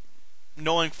here,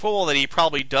 knowing full that he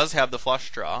probably does have the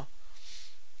flush draw.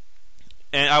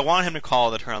 And I want him to call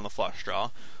the turn on the flush draw,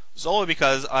 solely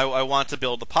because I want to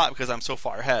build the pot because I'm so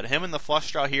far ahead. Him in the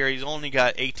flush draw here, he's only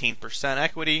got 18%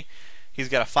 equity. He's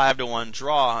got a 5-to-1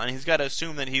 draw, and he's got to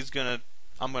assume that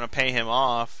I'm gonna pay him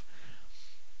off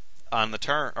on the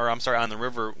turn, or I'm sorry, on the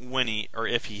river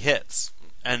if he hits.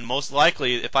 And most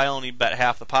likely, if I only bet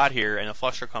half the pot here and the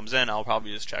flush draw comes in, I'll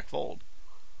probably just check fold.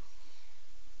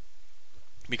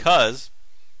 Because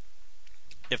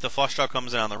if the flush draw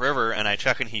comes in on the river and I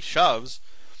check and he shoves,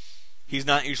 he's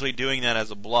not usually doing that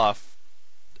as a bluff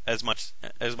as much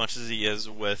as he is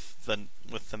with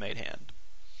the made hand.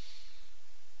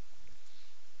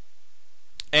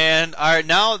 And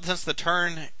now, since the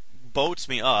turn boats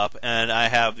me up and I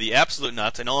have the absolute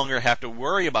nuts, I no longer have to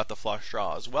worry about the flush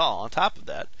draw as well. On top of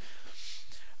that,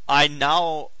 I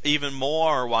now even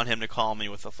more want him to call me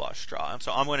with the flush draw, and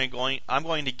so I'm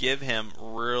going to give him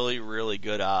really, really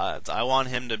good odds. I want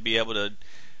him to be able to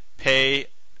pay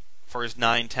for his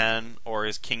 9-10 or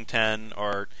his king 10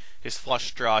 or his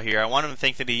flush draw here. I want him to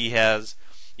think that he has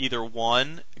either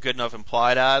one, good enough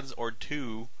implied odds, or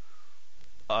two,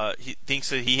 he thinks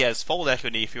that he has fold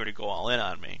equity if he were to go all in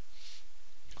on me.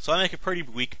 So I make a pretty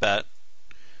weak bet,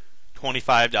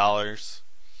 $25.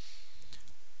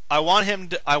 I want him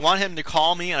to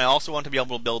call me, and I also want to be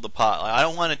able to build the pot. I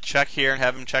don't want to check here and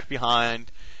have him check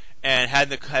behind, and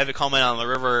have it come in on the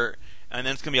river, and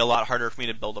then it's going to be a lot harder for me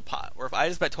to build a pot. Or if I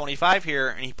just bet 25 here,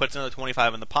 and he puts another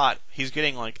 25 in the pot, he's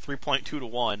getting like 3.2 to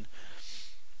 1.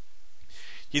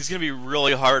 He's going to be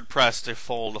really hard pressed to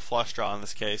fold a flush draw in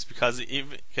this case, because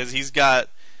he's got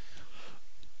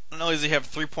not only does he have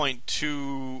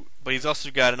 3.2, but he's also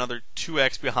got another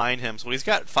 2x behind him. So he's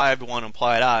got 5-to-1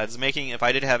 implied odds, making, if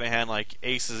I did have a hand like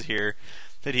aces here,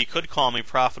 that he could call me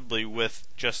profitably with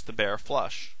just the bare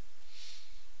flush.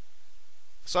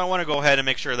 So I want to go ahead and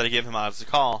make sure that I give him odds to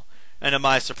call. And to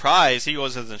my surprise, he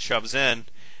goes and shoves in.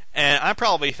 And I'm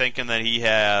probably thinking that he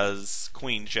has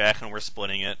queen jack and we're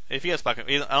splitting it. If he has pocket,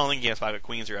 I don't think he has pocket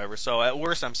queens or ever. So at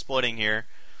worst, I'm splitting here.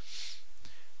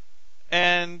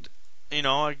 And you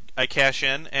know, I cash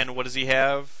in, and what does he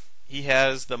have? He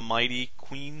has the mighty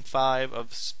Queen 5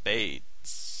 of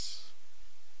spades.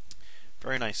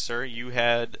 Very nice, sir. You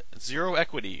had 0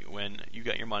 equity when you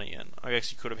got your money in. I guess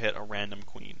you could have hit a random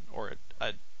queen, or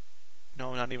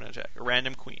no, not even a jack, a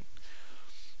random queen.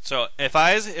 So if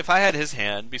I had his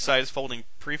hand, besides folding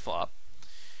pre-flop,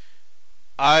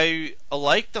 I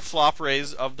like the flop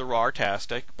raise of the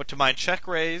Rar-tastic, but to my check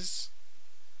raise,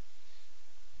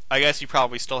 I guess you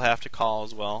probably still have to call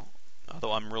as well,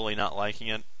 although I'm really not liking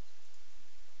it.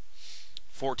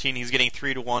 14, he's getting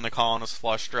 3-to-1 to call on his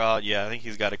flush draw. Yeah, I think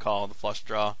he's got to call the flush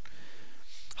draw.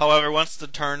 However, once the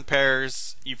turn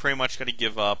pairs, you pretty much got to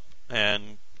give up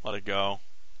and let it go.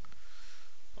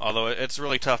 Although it's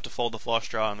really tough to fold the flush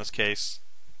draw in this case,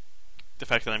 the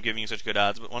fact that I'm giving you such good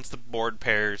odds. But once the board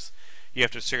pairs, you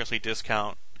have to seriously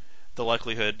discount the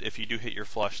likelihood, if you do hit your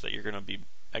flush, that you're going to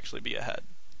actually be ahead.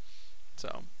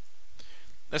 So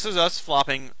this is us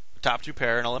flopping top 2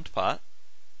 pair in a limped pot.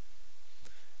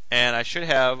 And I should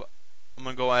have, I'm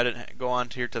going to go ahead and go on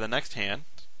here to the next hand.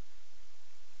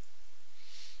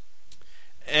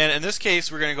 And in this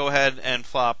case, we're going to go ahead and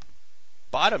flop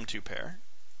bottom 2 pair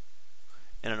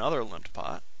in another limped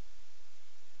pot.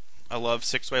 I love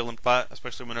 6-way limped pot,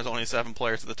 especially when there's only 7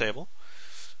 players at the table.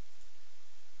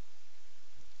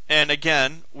 And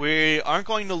again, we aren't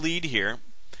going to lead here.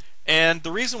 And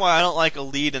the reason why I don't like a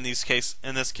lead in this case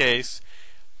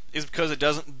is because it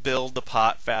doesn't build the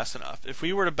pot fast enough. If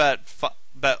we were to bet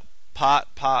pot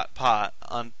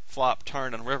on flop,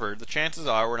 turn, and river, the chances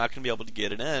are we're not going to be able to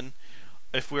get it in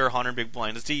if we're 100 big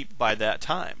blinds deep by that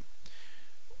time.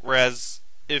 Whereas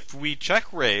if we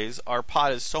check raise, our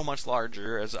pot is so much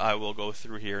larger, as I will go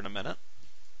through here in a minute.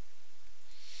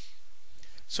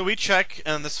 So we check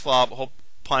in this flop,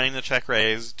 planning to check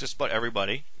raise just about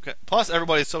everybody. Okay. Plus,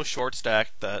 everybody's so short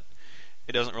stacked that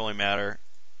it doesn't really matter.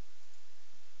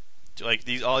 Like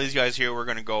all these guys here, we're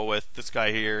going to go with this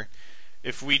guy here.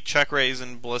 If we check raise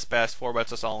and Bliss Bass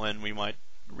 4-bets us all in, we might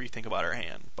rethink about our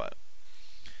hand. But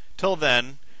till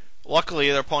then, luckily,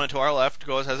 the opponent to our left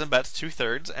goes ahead and bets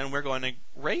 2/3, and we're going to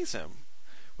raise him.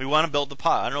 We want to build the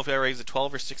pot. I don't know if I raise to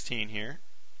 12 or 16 here.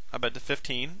 I bet to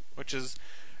 15, which is,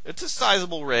 it's a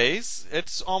sizable raise.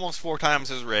 It's almost 4 times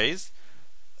his raise.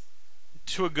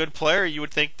 To a good player, you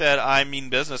would think that I mean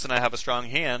business and I have a strong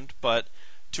hand, but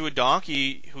to a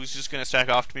donkey who's just going to stack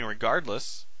off to me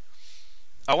regardless,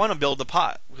 I want to build the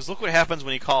pot. Because look what happens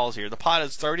when he calls here. The pot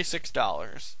is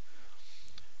 $36,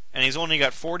 and he's only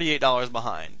got $48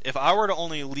 behind. If I were to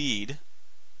only lead,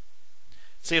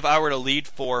 say if I were to lead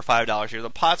 $4 or $5 here, the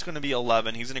pot's going to be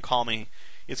 $11. He's going to call me.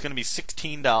 It's going to be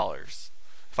 $16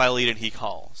 if I lead and he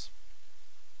calls.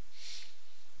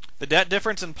 The net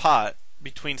difference in pot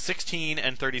between 16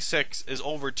 and 36 is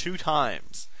over 2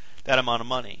 times that amount of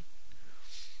money.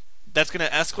 That's going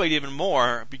to escalate even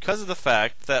more because of the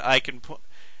fact that I can put.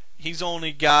 He's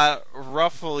only got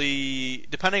roughly,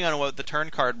 depending on what the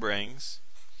turn card brings,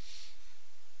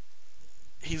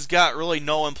 he's got really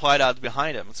no implied odds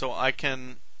behind him. So I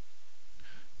can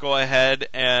go ahead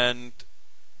and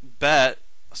bet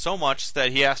so much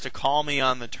that he has to call me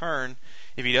on the turn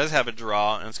if he does have a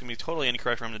draw, and it's going to be totally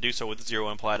incorrect for him to do so with 0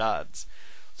 implied odds.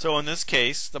 So in this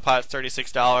case, the pot's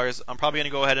 $36. I'm probably going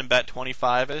to go ahead and bet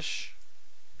 25-ish,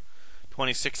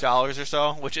 $26 or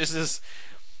so, which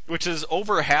is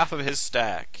over half of his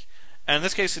stack. And in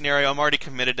this case scenario, I'm already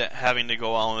committed to having to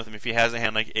go all in with him. If he has a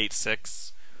hand like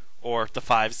 8-6 or the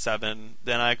 5-7,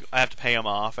 then I have to pay him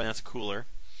off, and that's cooler.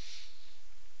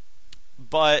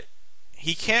 But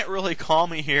he can't really call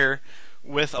me here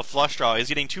with a flush draw. He's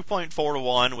getting 2.4 to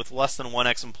 1 with less than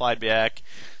 1x implied back.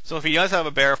 So if he does have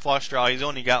a bare flush draw, he's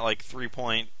only got like 3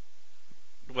 point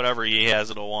whatever he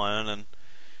has at a 1. And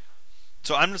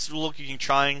so I'm just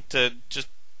trying to just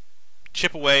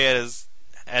chip away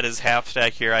at his half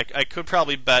stack here. I could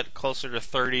probably bet closer to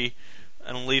 30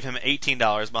 and leave him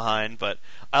 $18 behind, but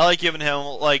I like giving him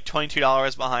like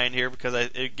 $22 behind here because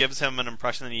it gives him an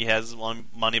impression that he has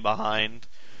money behind.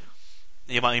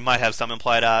 He might have some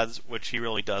implied odds, which he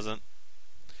really doesn't.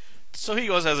 So he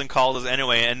goes ahead and calls us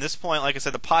anyway. And at this point, like I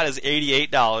said, the pot is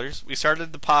 $88. We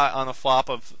started the pot on a flop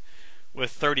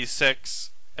with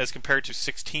 36 as compared to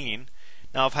 16.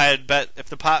 Now, if I had bet if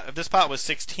this pot was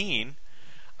 16,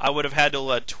 I would have had to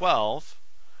let 12.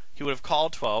 He would have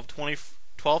called 12.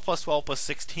 12 plus 12 plus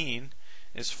 16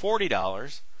 is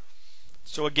 $40.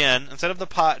 So again, instead of the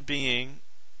pot being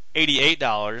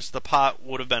 $88, the pot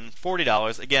would have been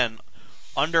 $40. Again,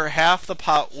 under half the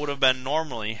pot would have been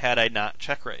normally had I not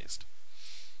check raised.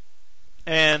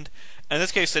 And in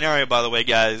this case scenario, by the way,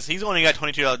 guys, he's only got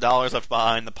 $22 left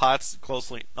behind. The pot's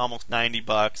closely almost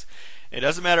 $90. It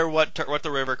doesn't matter what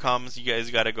the river comes. You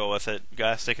guys got to go with it. You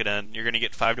got to stick it in. You're going to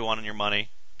get 5-1 on your money.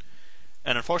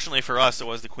 And unfortunately for us, it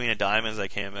was the Queen of Diamonds that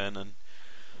came in. And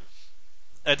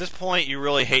at this point, you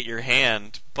really hate your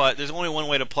hand. But there's only one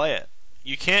way to play it.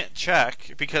 You can't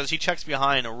check because he checks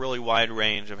behind a really wide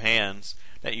range of hands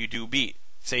that you do beat.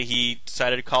 Say he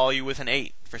decided to call you with an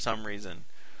 8 for some reason.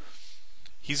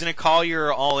 He's going to call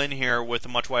your all in here with a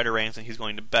much wider range than he's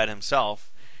going to bet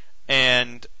himself,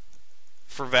 and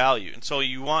for value. And so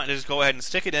you want to just go ahead and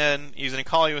stick it in. He's going to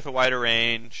call you with a wider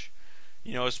range.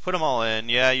 You know, just put them all in.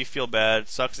 Yeah, you feel bad.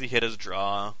 Sucks he hit his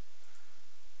draw.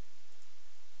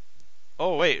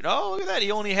 Oh, wait. Oh, look at that.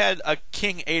 He only had a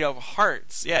king 8 of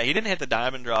hearts. Yeah, he didn't hit the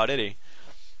diamond draw, did he?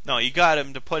 No, you got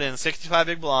him to put in 65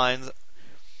 big blinds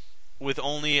with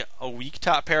only a weak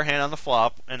top pair hand on the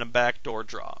flop and a backdoor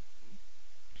draw.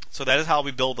 So that is how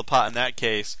we build the pot in that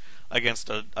case against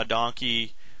a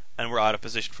donkey, and we're out of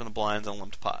position from the blinds on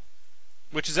limped pot,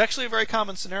 which is actually a very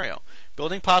common scenario.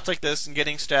 Building pots like this and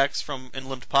getting stacks in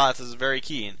limped pots is very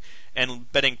key, and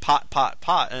betting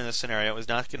pot in this scenario is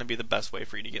not going to be the best way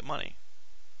for you to get money.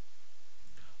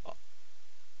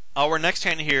 Our next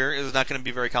hand here is not going to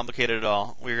be very complicated at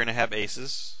all. We're going to have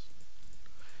aces.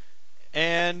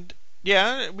 And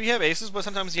yeah, we have aces, but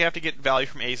sometimes you have to get value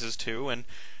from aces too. And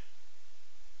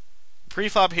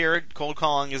pre-flop here, cold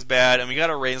calling is bad, and we got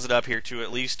to raise it up here to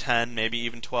at least 10, maybe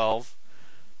even 12,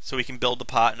 so we can build the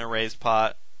pot in a raised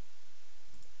pot.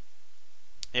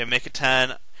 Yeah, make it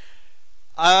 10.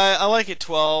 I like it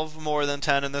 12 more than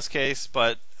 10 in this case,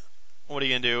 but what are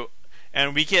you gonna do?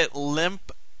 And we get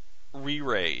limp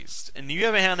re-raised, and you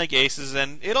have a hand like aces,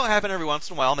 and it'll happen every once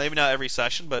in a while, maybe not every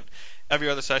session, but every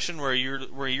other session where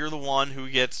you're the one who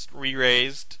gets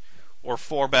re-raised or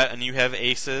 4-bet, and you have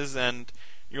aces, and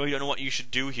you really don't know what you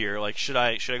should do here. Like, should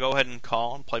I go ahead and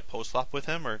call and play post flop with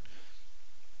him, or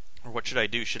what should I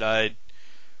do? Should I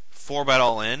 4-bet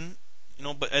all in? You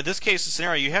know, but in this case, the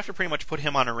scenario, you have to pretty much put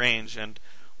him on a range, and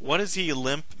what is he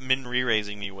limp min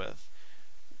re-raising me with?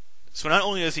 So not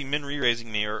only is he min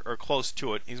re-raising me, or close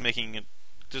to it, he's making it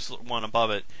just one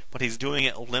above it, but he's doing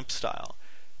it limp style.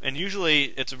 And usually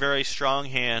it's a very strong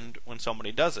hand when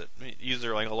somebody does it,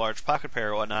 either like a large pocket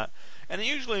pair or whatnot, and it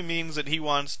usually means that he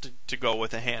wants to go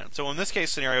with a hand. So in this case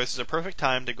scenario, this is a perfect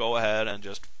time to go ahead and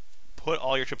just put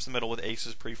all your chips in the middle with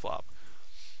aces pre-flop,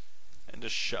 and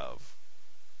just shove.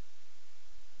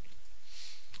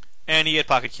 And you get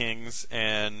pocket kings,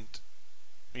 and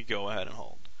we go ahead and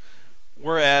hold.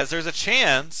 Whereas there's a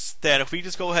chance that if we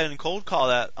just go ahead and cold call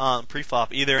that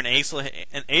pre-flop, either an ace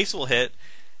will hit,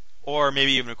 or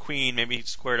maybe even a queen. Maybe he's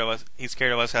scared of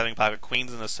us having pocket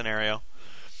queens in this scenario,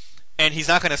 and he's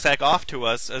not going to stack off to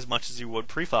us as much as he would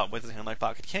pre-flop with a hand like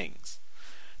pocket kings.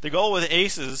 The goal with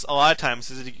aces a lot of times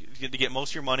is to get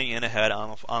most of your money in ahead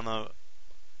on the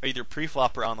either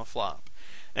pre-flop or on the flop.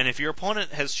 And if your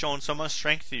opponent has shown so much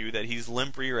strength to you that he's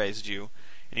limp re-raised you,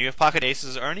 and you have pocket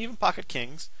aces or even pocket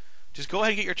kings, just go ahead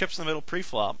and get your chips in the middle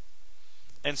pre-flop,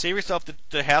 and save yourself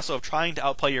the hassle of trying to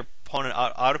outplay your opponent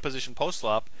out of position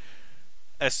post-flop,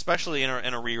 especially in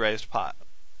a re-raised pot.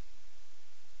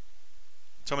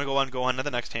 So I'm going to go on to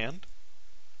the next hand.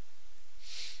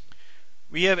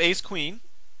 We have ace-queen,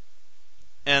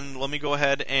 and let me go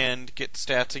ahead and get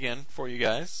stats again for you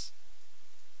guys.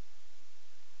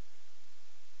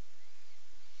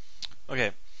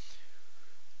 Okay.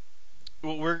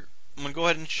 What I'm going to go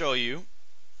ahead and show you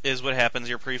is what happens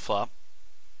your pre-flop.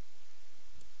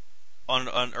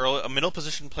 A middle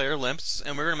position player limps,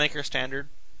 and we're going to make our standard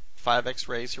 5x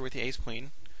raise here with the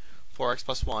ace-queen, 4x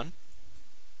plus 1.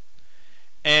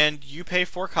 And you pay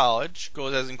for college,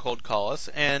 goes as in cold call us,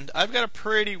 and I've got a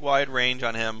pretty wide range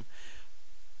on him,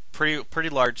 pretty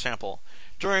large sample.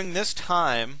 During this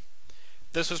time,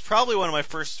 this was probably one of my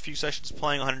first few sessions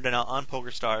playing 100 on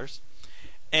PokerStars,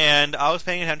 and I was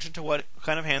paying attention to what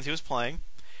kind of hands he was playing,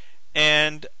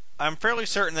 and I'm fairly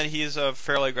certain that he is a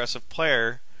fairly aggressive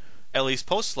player, at least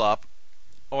post-flop,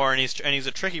 and he's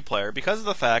a tricky player because of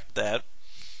the fact that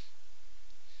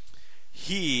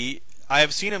I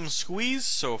have seen him squeeze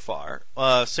so far,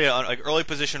 say on like early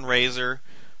position raiser,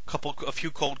 a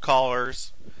few cold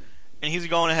callers, and he's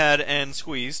going ahead and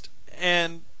squeezed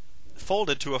and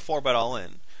folded to a 4-bet all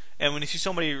in. And when you see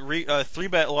somebody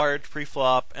 3-bet large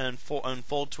pre-flop and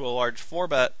fold to a large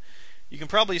 4-bet, you can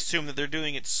probably assume that they're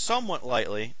doing it somewhat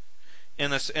lightly,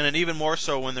 and even more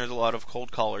so when there's a lot of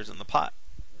cold callers in the pot.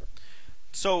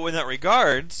 So in that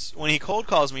regards, when he cold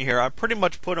calls me here, I pretty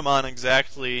much put him on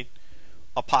exactly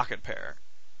a pocket pair.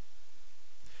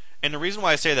 And the reason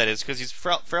why I say that is because he's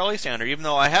fairly standard, even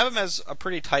though I have him as a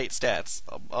pretty tight stats,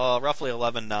 roughly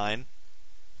 11-9.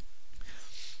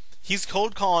 He's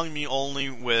cold calling me only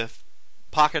with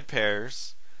pocket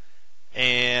pairs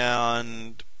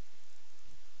and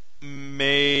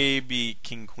maybe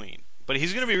king queen. But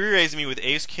he's going to be re-raising me with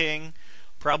ace king,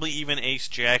 probably even ace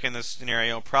jack in this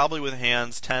scenario, probably with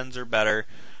hands 10s or better.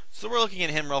 So we're looking at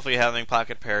him roughly having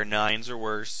pocket pair 9s or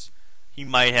worse. He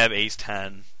might have ace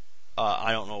 10.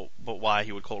 I don't know but why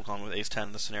he would cold call with ace 10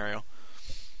 in this scenario.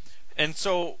 And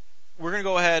so we're going to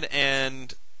go ahead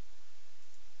and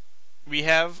we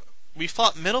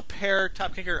flop middle pair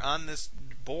top kicker on this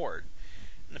board.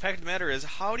 And the fact of the matter is,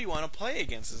 how do you want to play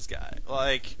against this guy?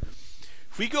 Like,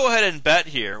 if we go ahead and bet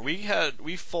here,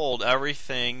 we fold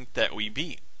everything that we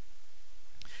beat.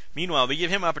 Meanwhile, we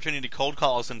give him an opportunity to cold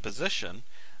call us in position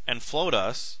and float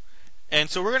us. And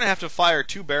so we're going to have to fire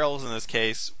 2 barrels in this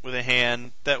case with a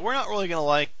hand that we're not really going to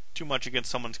like too much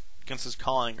against his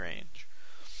calling range.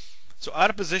 So out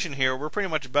of position here, we're pretty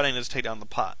much betting this to take down the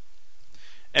pot.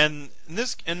 And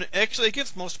actually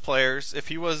against most players, if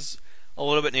he was a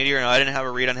little bit needier and I didn't have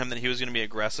a read on him that he was going to be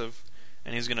aggressive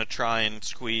and he's going to try and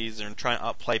squeeze and try and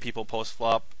outplay people post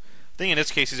flop. I think in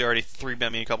this case he's already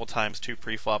 3-bet me a couple times 2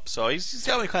 pre-flop, so he's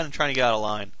definitely kind of trying to get out of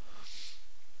line.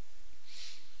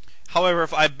 However,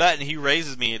 if I bet and he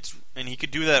raises me, and he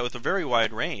could do that with a very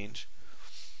wide range,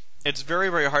 it's very,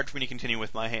 very hard for me to continue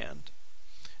with my hand.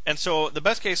 And so the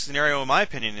best case scenario, in my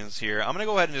opinion, is here. I'm going to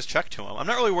go ahead and just check to him. I'm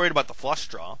not really worried about the flush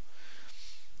draw.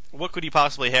 What could he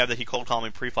possibly have that he cold call me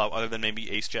pre-flop other than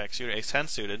maybe ace jack suited, ace 10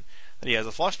 suited? That he has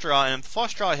a flush draw, and if the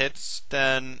flush draw hits,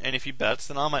 and if he bets,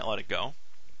 then I might let it go.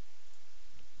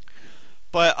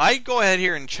 But I go ahead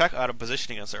here and check out of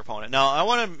position against our opponent. Now, I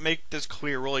want to make this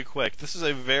clear really quick. This is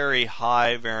a very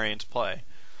high variance play.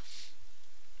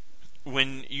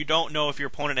 When you don't know if your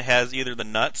opponent has either the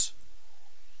nuts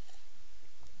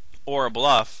or a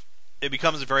bluff, it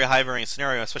becomes a very high variance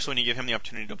scenario, especially when you give him the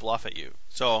opportunity to bluff at you.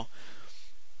 So,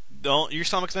 your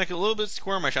stomach's make it a little bit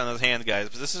squirmish on those hands, guys,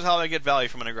 but this is how I get value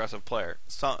from an aggressive player.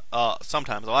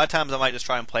 Sometimes. A lot of times I might just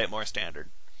try and play it more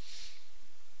standard.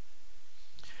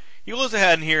 He goes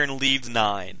ahead in here and leads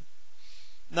 9.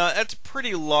 Now, that's a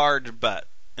pretty large bet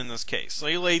in this case. So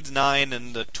he leads 9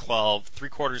 in the 12,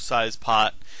 3/4 size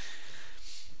pot.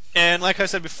 And like I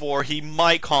said before, he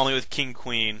might call me with king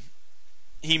queen.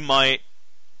 He might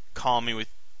call me with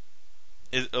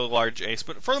a large ace.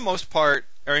 But for the most part,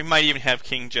 or he might even have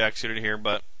king jack suited here,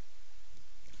 but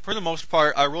for the most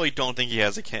part, I really don't think he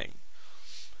has a king.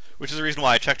 Which is the reason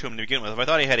why I checked to him to begin with. If I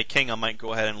thought he had a king, I might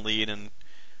go ahead and lead,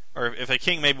 or if a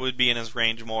king maybe would be in his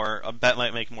range more, a bet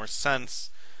might make more sense.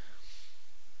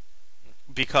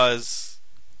 Because,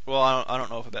 well, I don't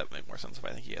know if a bet would make more sense if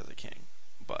I think he has a king.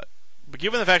 But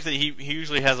given the fact that he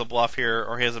usually has a bluff here,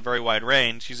 or he has a very wide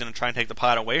range, he's going to try and take the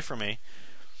pot away from me,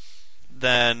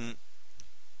 then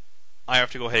I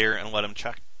have to go here and let him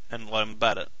check and let him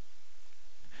bet it.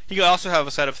 He could also have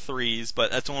a set of 3s,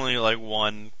 but that's only like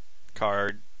one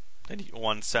card,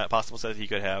 one possible set that he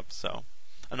could have, so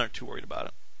I'm not too worried about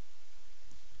it.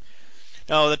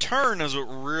 Now, the turn is what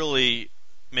really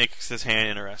makes this hand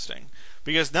interesting,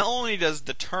 because not only does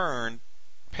the turn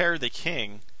pair the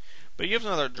king, but he gives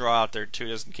another draw out there too,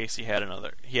 just in case he had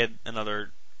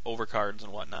another overcards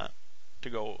and whatnot to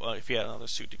go, if he had another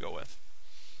suit to go with.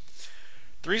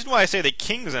 The reason why I say the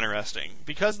king is interesting,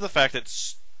 because of the fact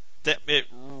that it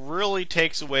really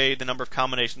takes away the number of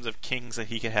combinations of kings that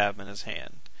he could have in his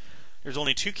hand. There's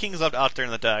only 2 kings left out there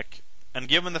in the deck, and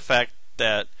given the fact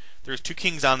that there's 2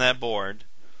 kings on that board,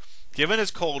 given his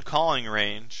cold calling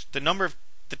range, the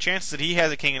chances that he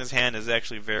has a king in his hand is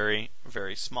actually very,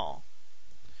 very small.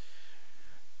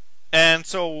 And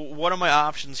so, what are my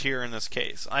options here in this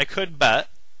case? I could bet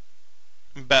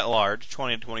large,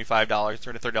 $20 to $25, $30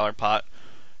 to $30 pot,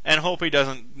 and hope he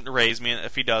doesn't raise me.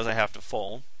 If he does, I have to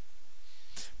fold.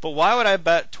 But why would I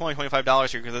bet $20 to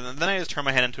 $25 here? Because then I just turn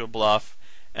my hand into a bluff,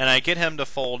 and I get him to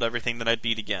fold everything that I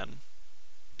beat again.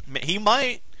 He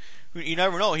might, you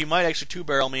never know, he might actually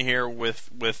 2-barrel me here with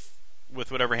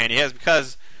whatever hand he has,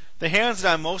 because the hands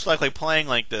that I'm most likely playing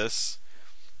like this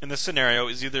in this scenario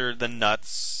is either the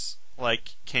nuts,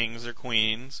 like kings or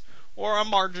queens, or a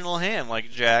marginal hand like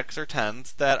jacks or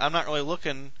 10s that I'm not really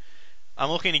looking.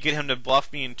 I'm looking to get him to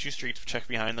bluff me in 2 streets to check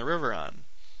behind the river on.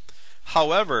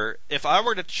 However, if I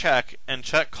were to check and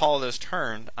check call this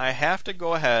turn, I have to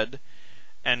go ahead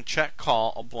and check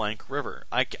call a blank river.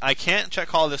 I can't check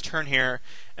call this turn here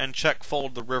and check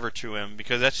fold the river to him,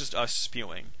 because that's just us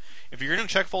spewing. If you're going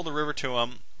to check fold the river to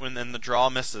him when then the draw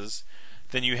misses,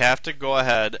 then you have to go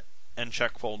ahead and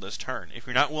check fold this turn. If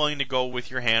you're not willing to go with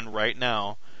your hand right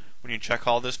now when you check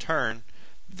call this turn,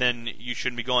 then you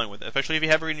shouldn't be going with it, especially if you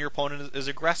have your opponent is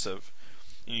aggressive.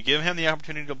 And you give him the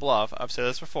opportunity to bluff. I've said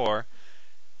this before.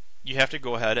 You have to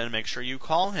go ahead and make sure you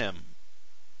call him.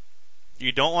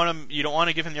 You don't want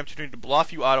to give him the opportunity to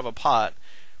bluff you out of a pot,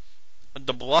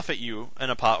 to bluff at you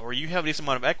in a pot where you have a decent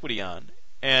amount of equity on,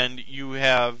 and you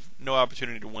have no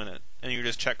opportunity to win it, and you're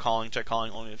just check calling,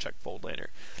 only to check fold later.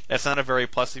 That's not a very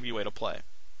plus EV way to play.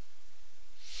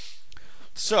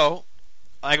 So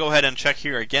I go ahead and check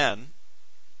here again,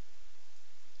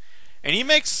 and he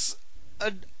makes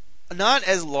a not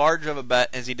as large of a bet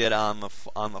as he did on the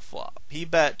flop. He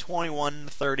bet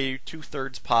 21-30,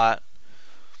 2/3 pot.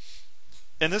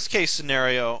 In this case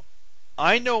scenario,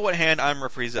 I know what hand I'm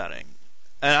representing,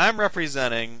 and I'm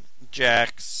representing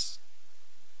jacks,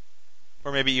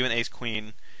 or maybe even ace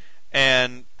queen.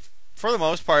 And for the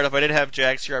most part, if I did have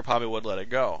jacks here, I probably would let it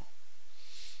go.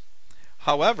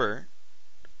 However,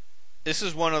 this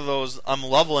is one of those, I'm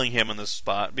leveling him in this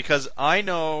spot because I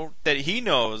know that he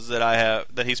knows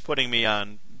that he's putting me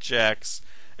on jacks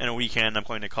and a weak hand I'm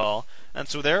going to call, and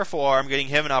so therefore I'm getting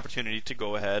him an opportunity to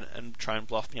go ahead and try and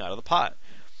bluff me out of the pot.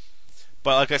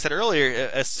 But like I said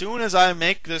earlier, as soon as I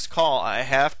make this call, I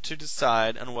have to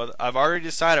decide on whether I've already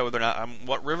decided whether or not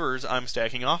what rivers I'm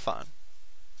stacking off on.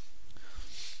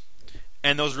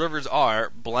 And those rivers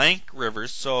are blank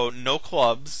rivers, so no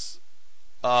clubs.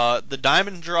 The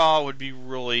diamond draw would be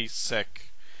really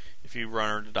sick if you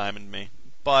runner to diamond me,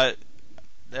 but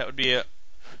that would be a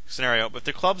scenario. But if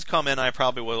the clubs come in, I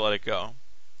probably would let it go.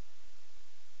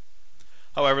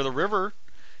 However, the river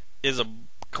is a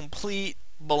complete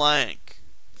blank.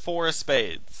 4 of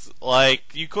spades.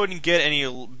 Like, you couldn't get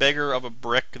any bigger of a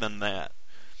brick than that.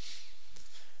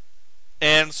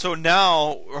 And so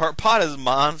now our pot is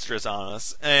monstrous on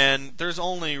us, and there's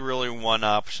only really one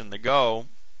option to go,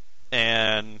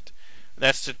 and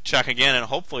that's to check again, and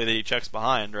hopefully that he checks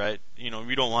behind, right? You know,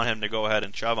 we don't want him to go ahead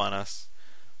and shove on us.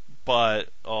 But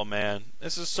oh man,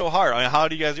 this is so hard. I mean, how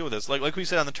do you guys deal with this? Like we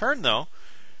said on the turn, though,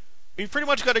 we pretty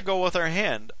much got to go with our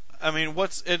hand. I mean,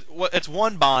 it's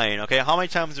one buy-in, okay? How many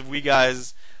times have we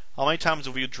dropped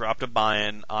a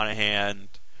buy-in on a hand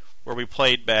where we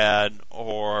played bad,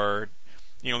 or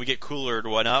we get coolered or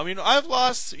whatnot? I mean, I've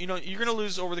lost. You're going to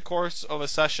lose over the course of a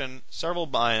session several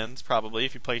buy-ins probably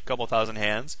if you play a couple thousand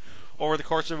hands. Over the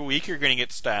course of a week, you're going to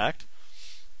get stacked.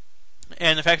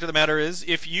 And the fact of the matter is,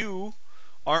 if you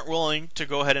aren't willing to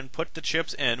go ahead and put the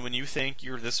chips in when you think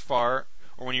you're this far,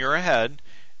 or when you're ahead,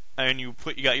 and you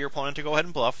got your opponent to go ahead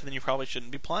and bluff, then you probably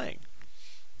shouldn't be playing.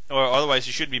 Or otherwise,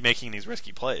 you shouldn't be making these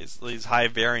risky plays, these high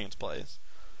variance plays.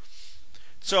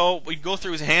 So we go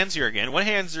through his hands here again. What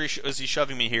hands is he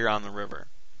shoving me here on the river?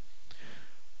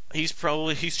 He's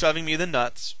shoving me the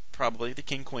nuts, probably the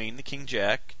king queen, the king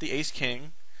jack, the ace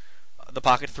king, the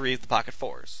pocket threes, the pocket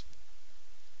fours.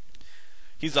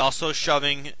 He's also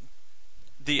shoving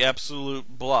the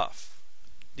absolute bluff.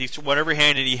 Whatever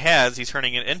hand that he has, he's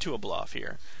turning it into a bluff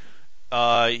here.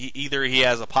 Either he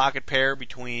has a pocket pair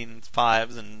between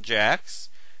fives and jacks,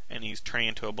 and he's turning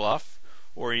into a bluff,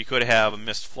 or you could have a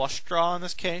missed flush draw in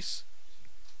this case.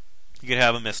 You could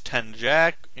have a missed 10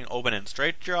 jack, open and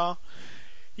straight draw.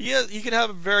 You could have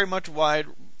a very wide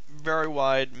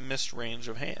missed range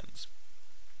of hands.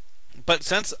 But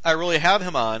since I really have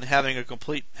him on having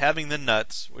the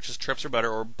nuts, which is trips or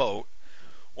better, or boat,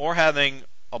 or having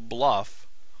a bluff,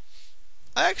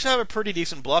 I actually have a pretty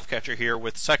decent bluff catcher here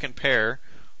with second pair,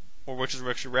 or which is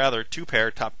actually rather 2-pair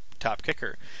top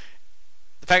kicker.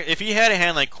 In fact, if he had a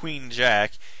hand like Queen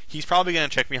Jack, he's probably going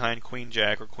to check behind Queen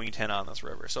Jack or Queen 10 on this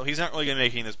river. So he's not really going to be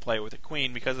making this play with a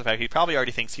queen because of the fact he probably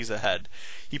already thinks he's ahead.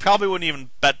 He probably wouldn't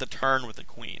even bet the turn with the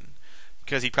queen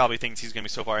because he probably thinks he's going to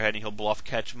be so far ahead and he'll bluff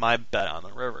catch my bet on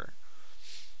the river.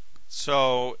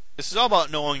 So this is all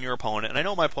about knowing your opponent, and I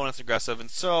know my opponent's aggressive, and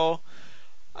so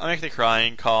I make the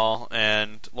crying call,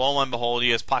 and lo and behold,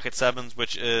 he has pocket sevens,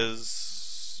 which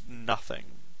is nothing.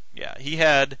 Yeah,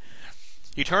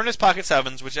 he turned his pocket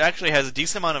sevens, which actually has a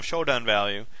decent amount of showdown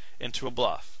value, into a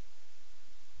bluff.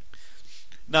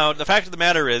 Now, the fact of the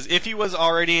matter is, if he was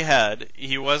already ahead,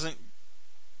 it wasn't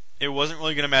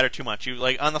really going to matter too much.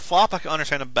 On the flop, I could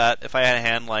understand a bet if I had a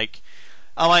hand like,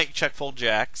 I might check fold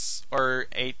jacks or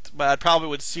 8, but I probably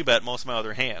would c-bet most of my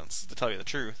other hands, to tell you the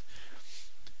truth.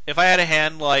 if I had a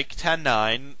hand like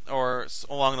 10-9 or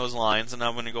along those lines, and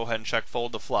I'm going to go ahead and check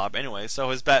fold the flop anyway. So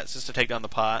his bet is just to take down the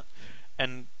pot,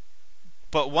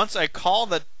 but once I call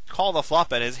the flop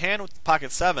bet, his hand with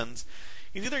pocket sevens,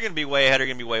 he's either going to be way ahead or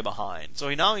going to be way behind. So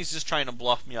now he's just trying to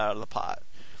bluff me out of the pot.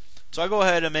 So I go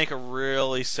ahead and make a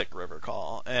really sick river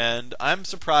call, and I'm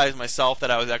surprised myself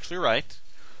that I was actually right.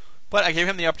 But I gave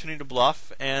him the opportunity to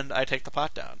bluff, and I take the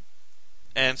pot down.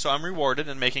 And so I'm rewarded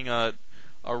in making a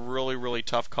really, really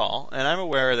tough call. And I'm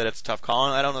aware that it's a tough call,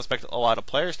 and I don't expect a lot of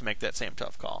players to make that same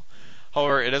tough call.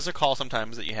 However, it is a call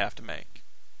sometimes that you have to make.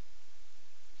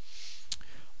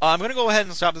 I'm going to go ahead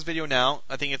and stop this video now.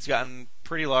 I think it's gotten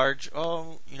pretty large.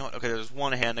 Oh, you know what? Okay, there's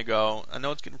one hand to go. I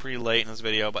know it's getting pretty late in this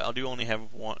video, but I do only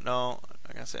have one. No,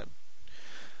 I guess I have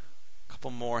a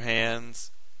couple more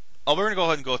hands. Oh, we're going to go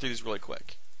ahead and go through these really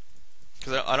quick.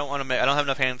 Because I don't want to make. I don't have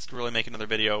enough hands to really make another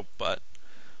video, but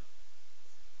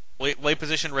late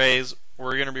position raise.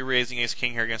 We're going to be raising ace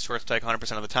king here against short stack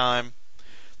 100% of the time.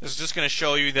 This is just going to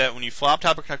show you that when you flop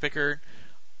top picker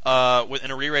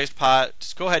in a re-raised pot,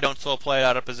 just go ahead, don't slow play it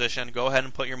out of position. Go ahead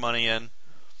and put your money in.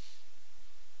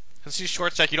 Since he's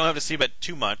short stack, you don't have to see bet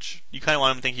too much. You kind of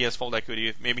want him to think he has fold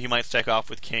equity. Maybe he might stack off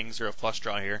with kings or a flush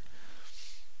draw here.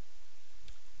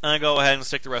 And I go ahead and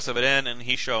stick the rest of it in, and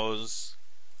he shows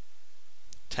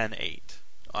 10-8.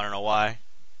 I don't know why.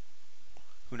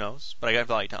 Who knows? But I got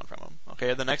value down from him.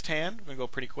 Okay, the next hand, we're going to go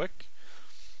pretty quick.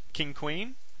 King,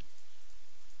 queen.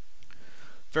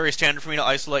 Very standard for me to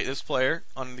isolate this player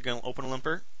on the open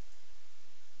limper.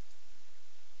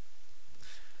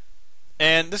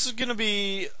 And this is going to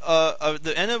be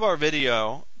the end of our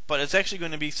video, but it's actually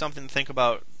going to be something to think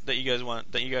about that you guys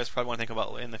probably want to think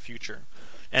about in the future.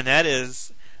 And that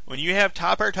is, when you have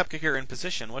top pair, top kicker in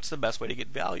position, what's the best way to get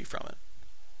value from it?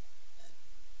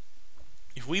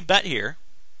 If we bet here,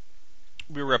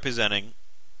 we're representing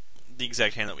the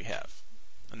exact hand that we have.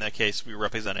 In that case, we're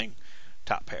representing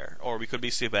top pair. Or we could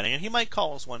be c-betting, and he might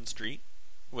call us one street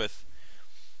with,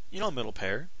 a middle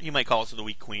pair. He might call us with a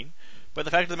weak queen. But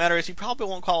the fact of the matter is, he probably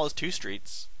won't call us two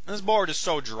streets. And this board is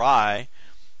so dry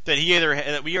that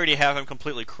that we already have him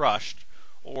completely crushed,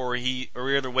 or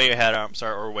we're either way ahead,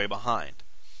 or way behind.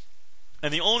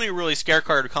 And the only really scare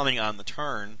card coming on the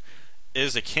turn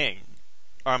is a king.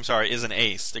 Is an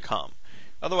ace to come.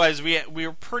 Otherwise,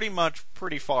 we're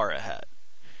pretty far ahead.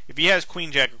 If he has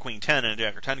queen, jack, or queen 10 and a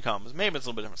jack or 10 comes, maybe it's a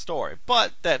little bit different story.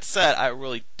 But that said, I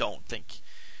really don't think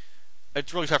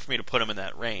it's really tough for me to put him in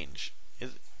that range.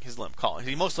 His limp call.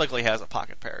 He most likely has a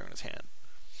pocket pair in his hand.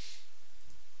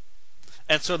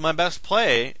 And so my best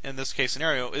play in this case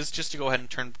scenario is just to go ahead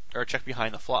and check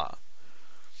behind the flop.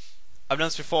 I've done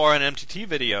this before in MTT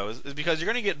videos, is because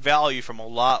you're going to get value from a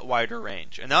lot wider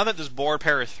range. And now that this board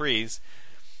pair of threes,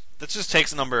 that just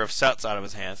takes a number of sets out of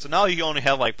his hand. So now you only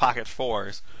have like pocket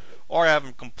fours, or have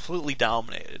him completely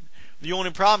dominated. The only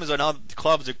problem is that now that the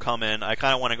clubs have come in, I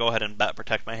kind of want to go ahead and bet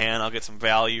protect my hand. I'll get some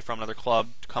value from another club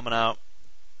coming out.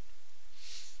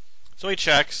 So he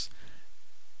checks,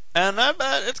 and I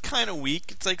bet it's kind of weak.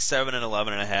 It's like 7 and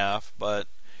 11.5, but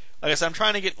like I said, I'm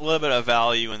trying to get a little bit of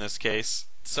value in this case.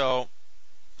 So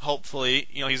hopefully,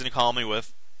 he's going to call me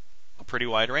with a pretty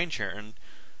wide range here. And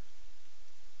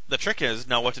the trick is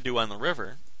now what to do on the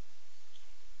river.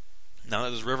 Now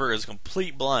that this river is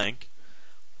complete blank,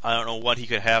 I don't know what he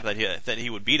could have that he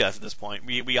would beat us at this point.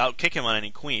 We outkick him on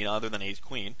any queen other than ace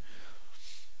queen.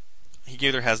 He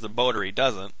either has the boat or he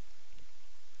doesn't.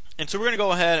 And so we're going to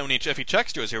go ahead, and if he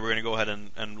checks to us here, we're going to go ahead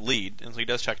and lead. And so he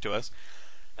does check to us.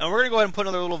 And we're going to go ahead and put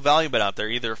another little value bet out there,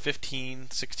 either 15,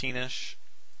 16-ish.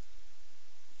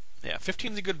 Yeah,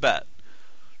 15 is a good bet.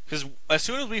 Because as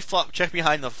soon as we check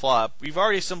behind the flop, we've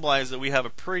already symbolized that we have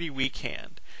a pretty weak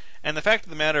hand. And the fact of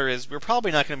the matter is, we're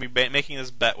probably not going to be making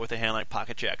this bet with a hand like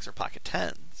pocket jacks or pocket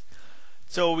tens.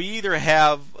 So we either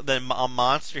have a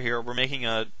monster here,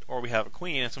 or we have a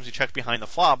queen. And since we check behind the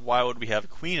flop, why would we have a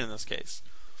queen in this case?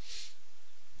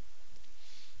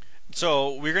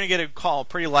 So we're going to get a call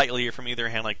pretty lightly from either a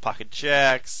hand like pocket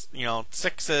jacks,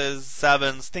 sixes,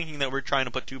 sevens, thinking that we're trying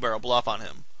to put two-barrel bluff on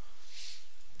him.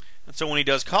 And so when he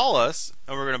does call us,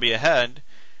 and we're going to be ahead,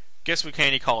 guess what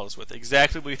hand he called us with?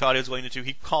 Exactly what we thought he was going to do.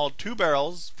 He called two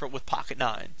barrels with pocket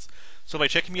nines. So by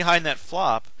checking behind that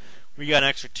flop, we got an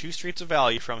extra 2 streets of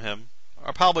value from him,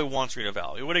 or probably 1 street of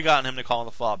value. We would have gotten him to call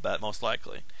the flop bet, most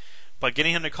likely. But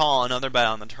getting him to call another bet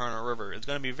on the turn or river is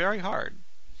going to be very hard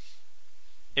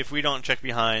if we don't check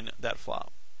behind that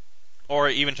flop, or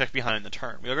even check behind the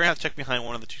turn. We're going to have to check behind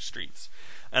one of the 2 streets.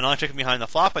 And I'm checking behind the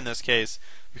flop in this case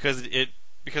because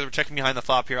we're checking behind the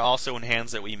flop here also in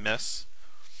hands that we miss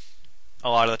a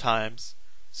lot of the times.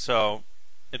 So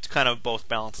it kind of both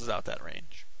balances out that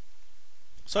range.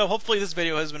 So hopefully this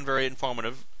video has been very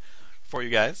informative for you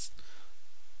guys.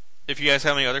 If you guys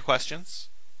have any other questions,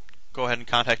 go ahead and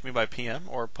contact me by PM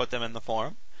or put them in the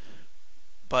forum.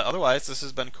 But otherwise, this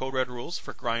has been CodeRed Rules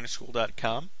for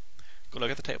GrinderSchool.com. Go look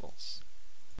at the tables.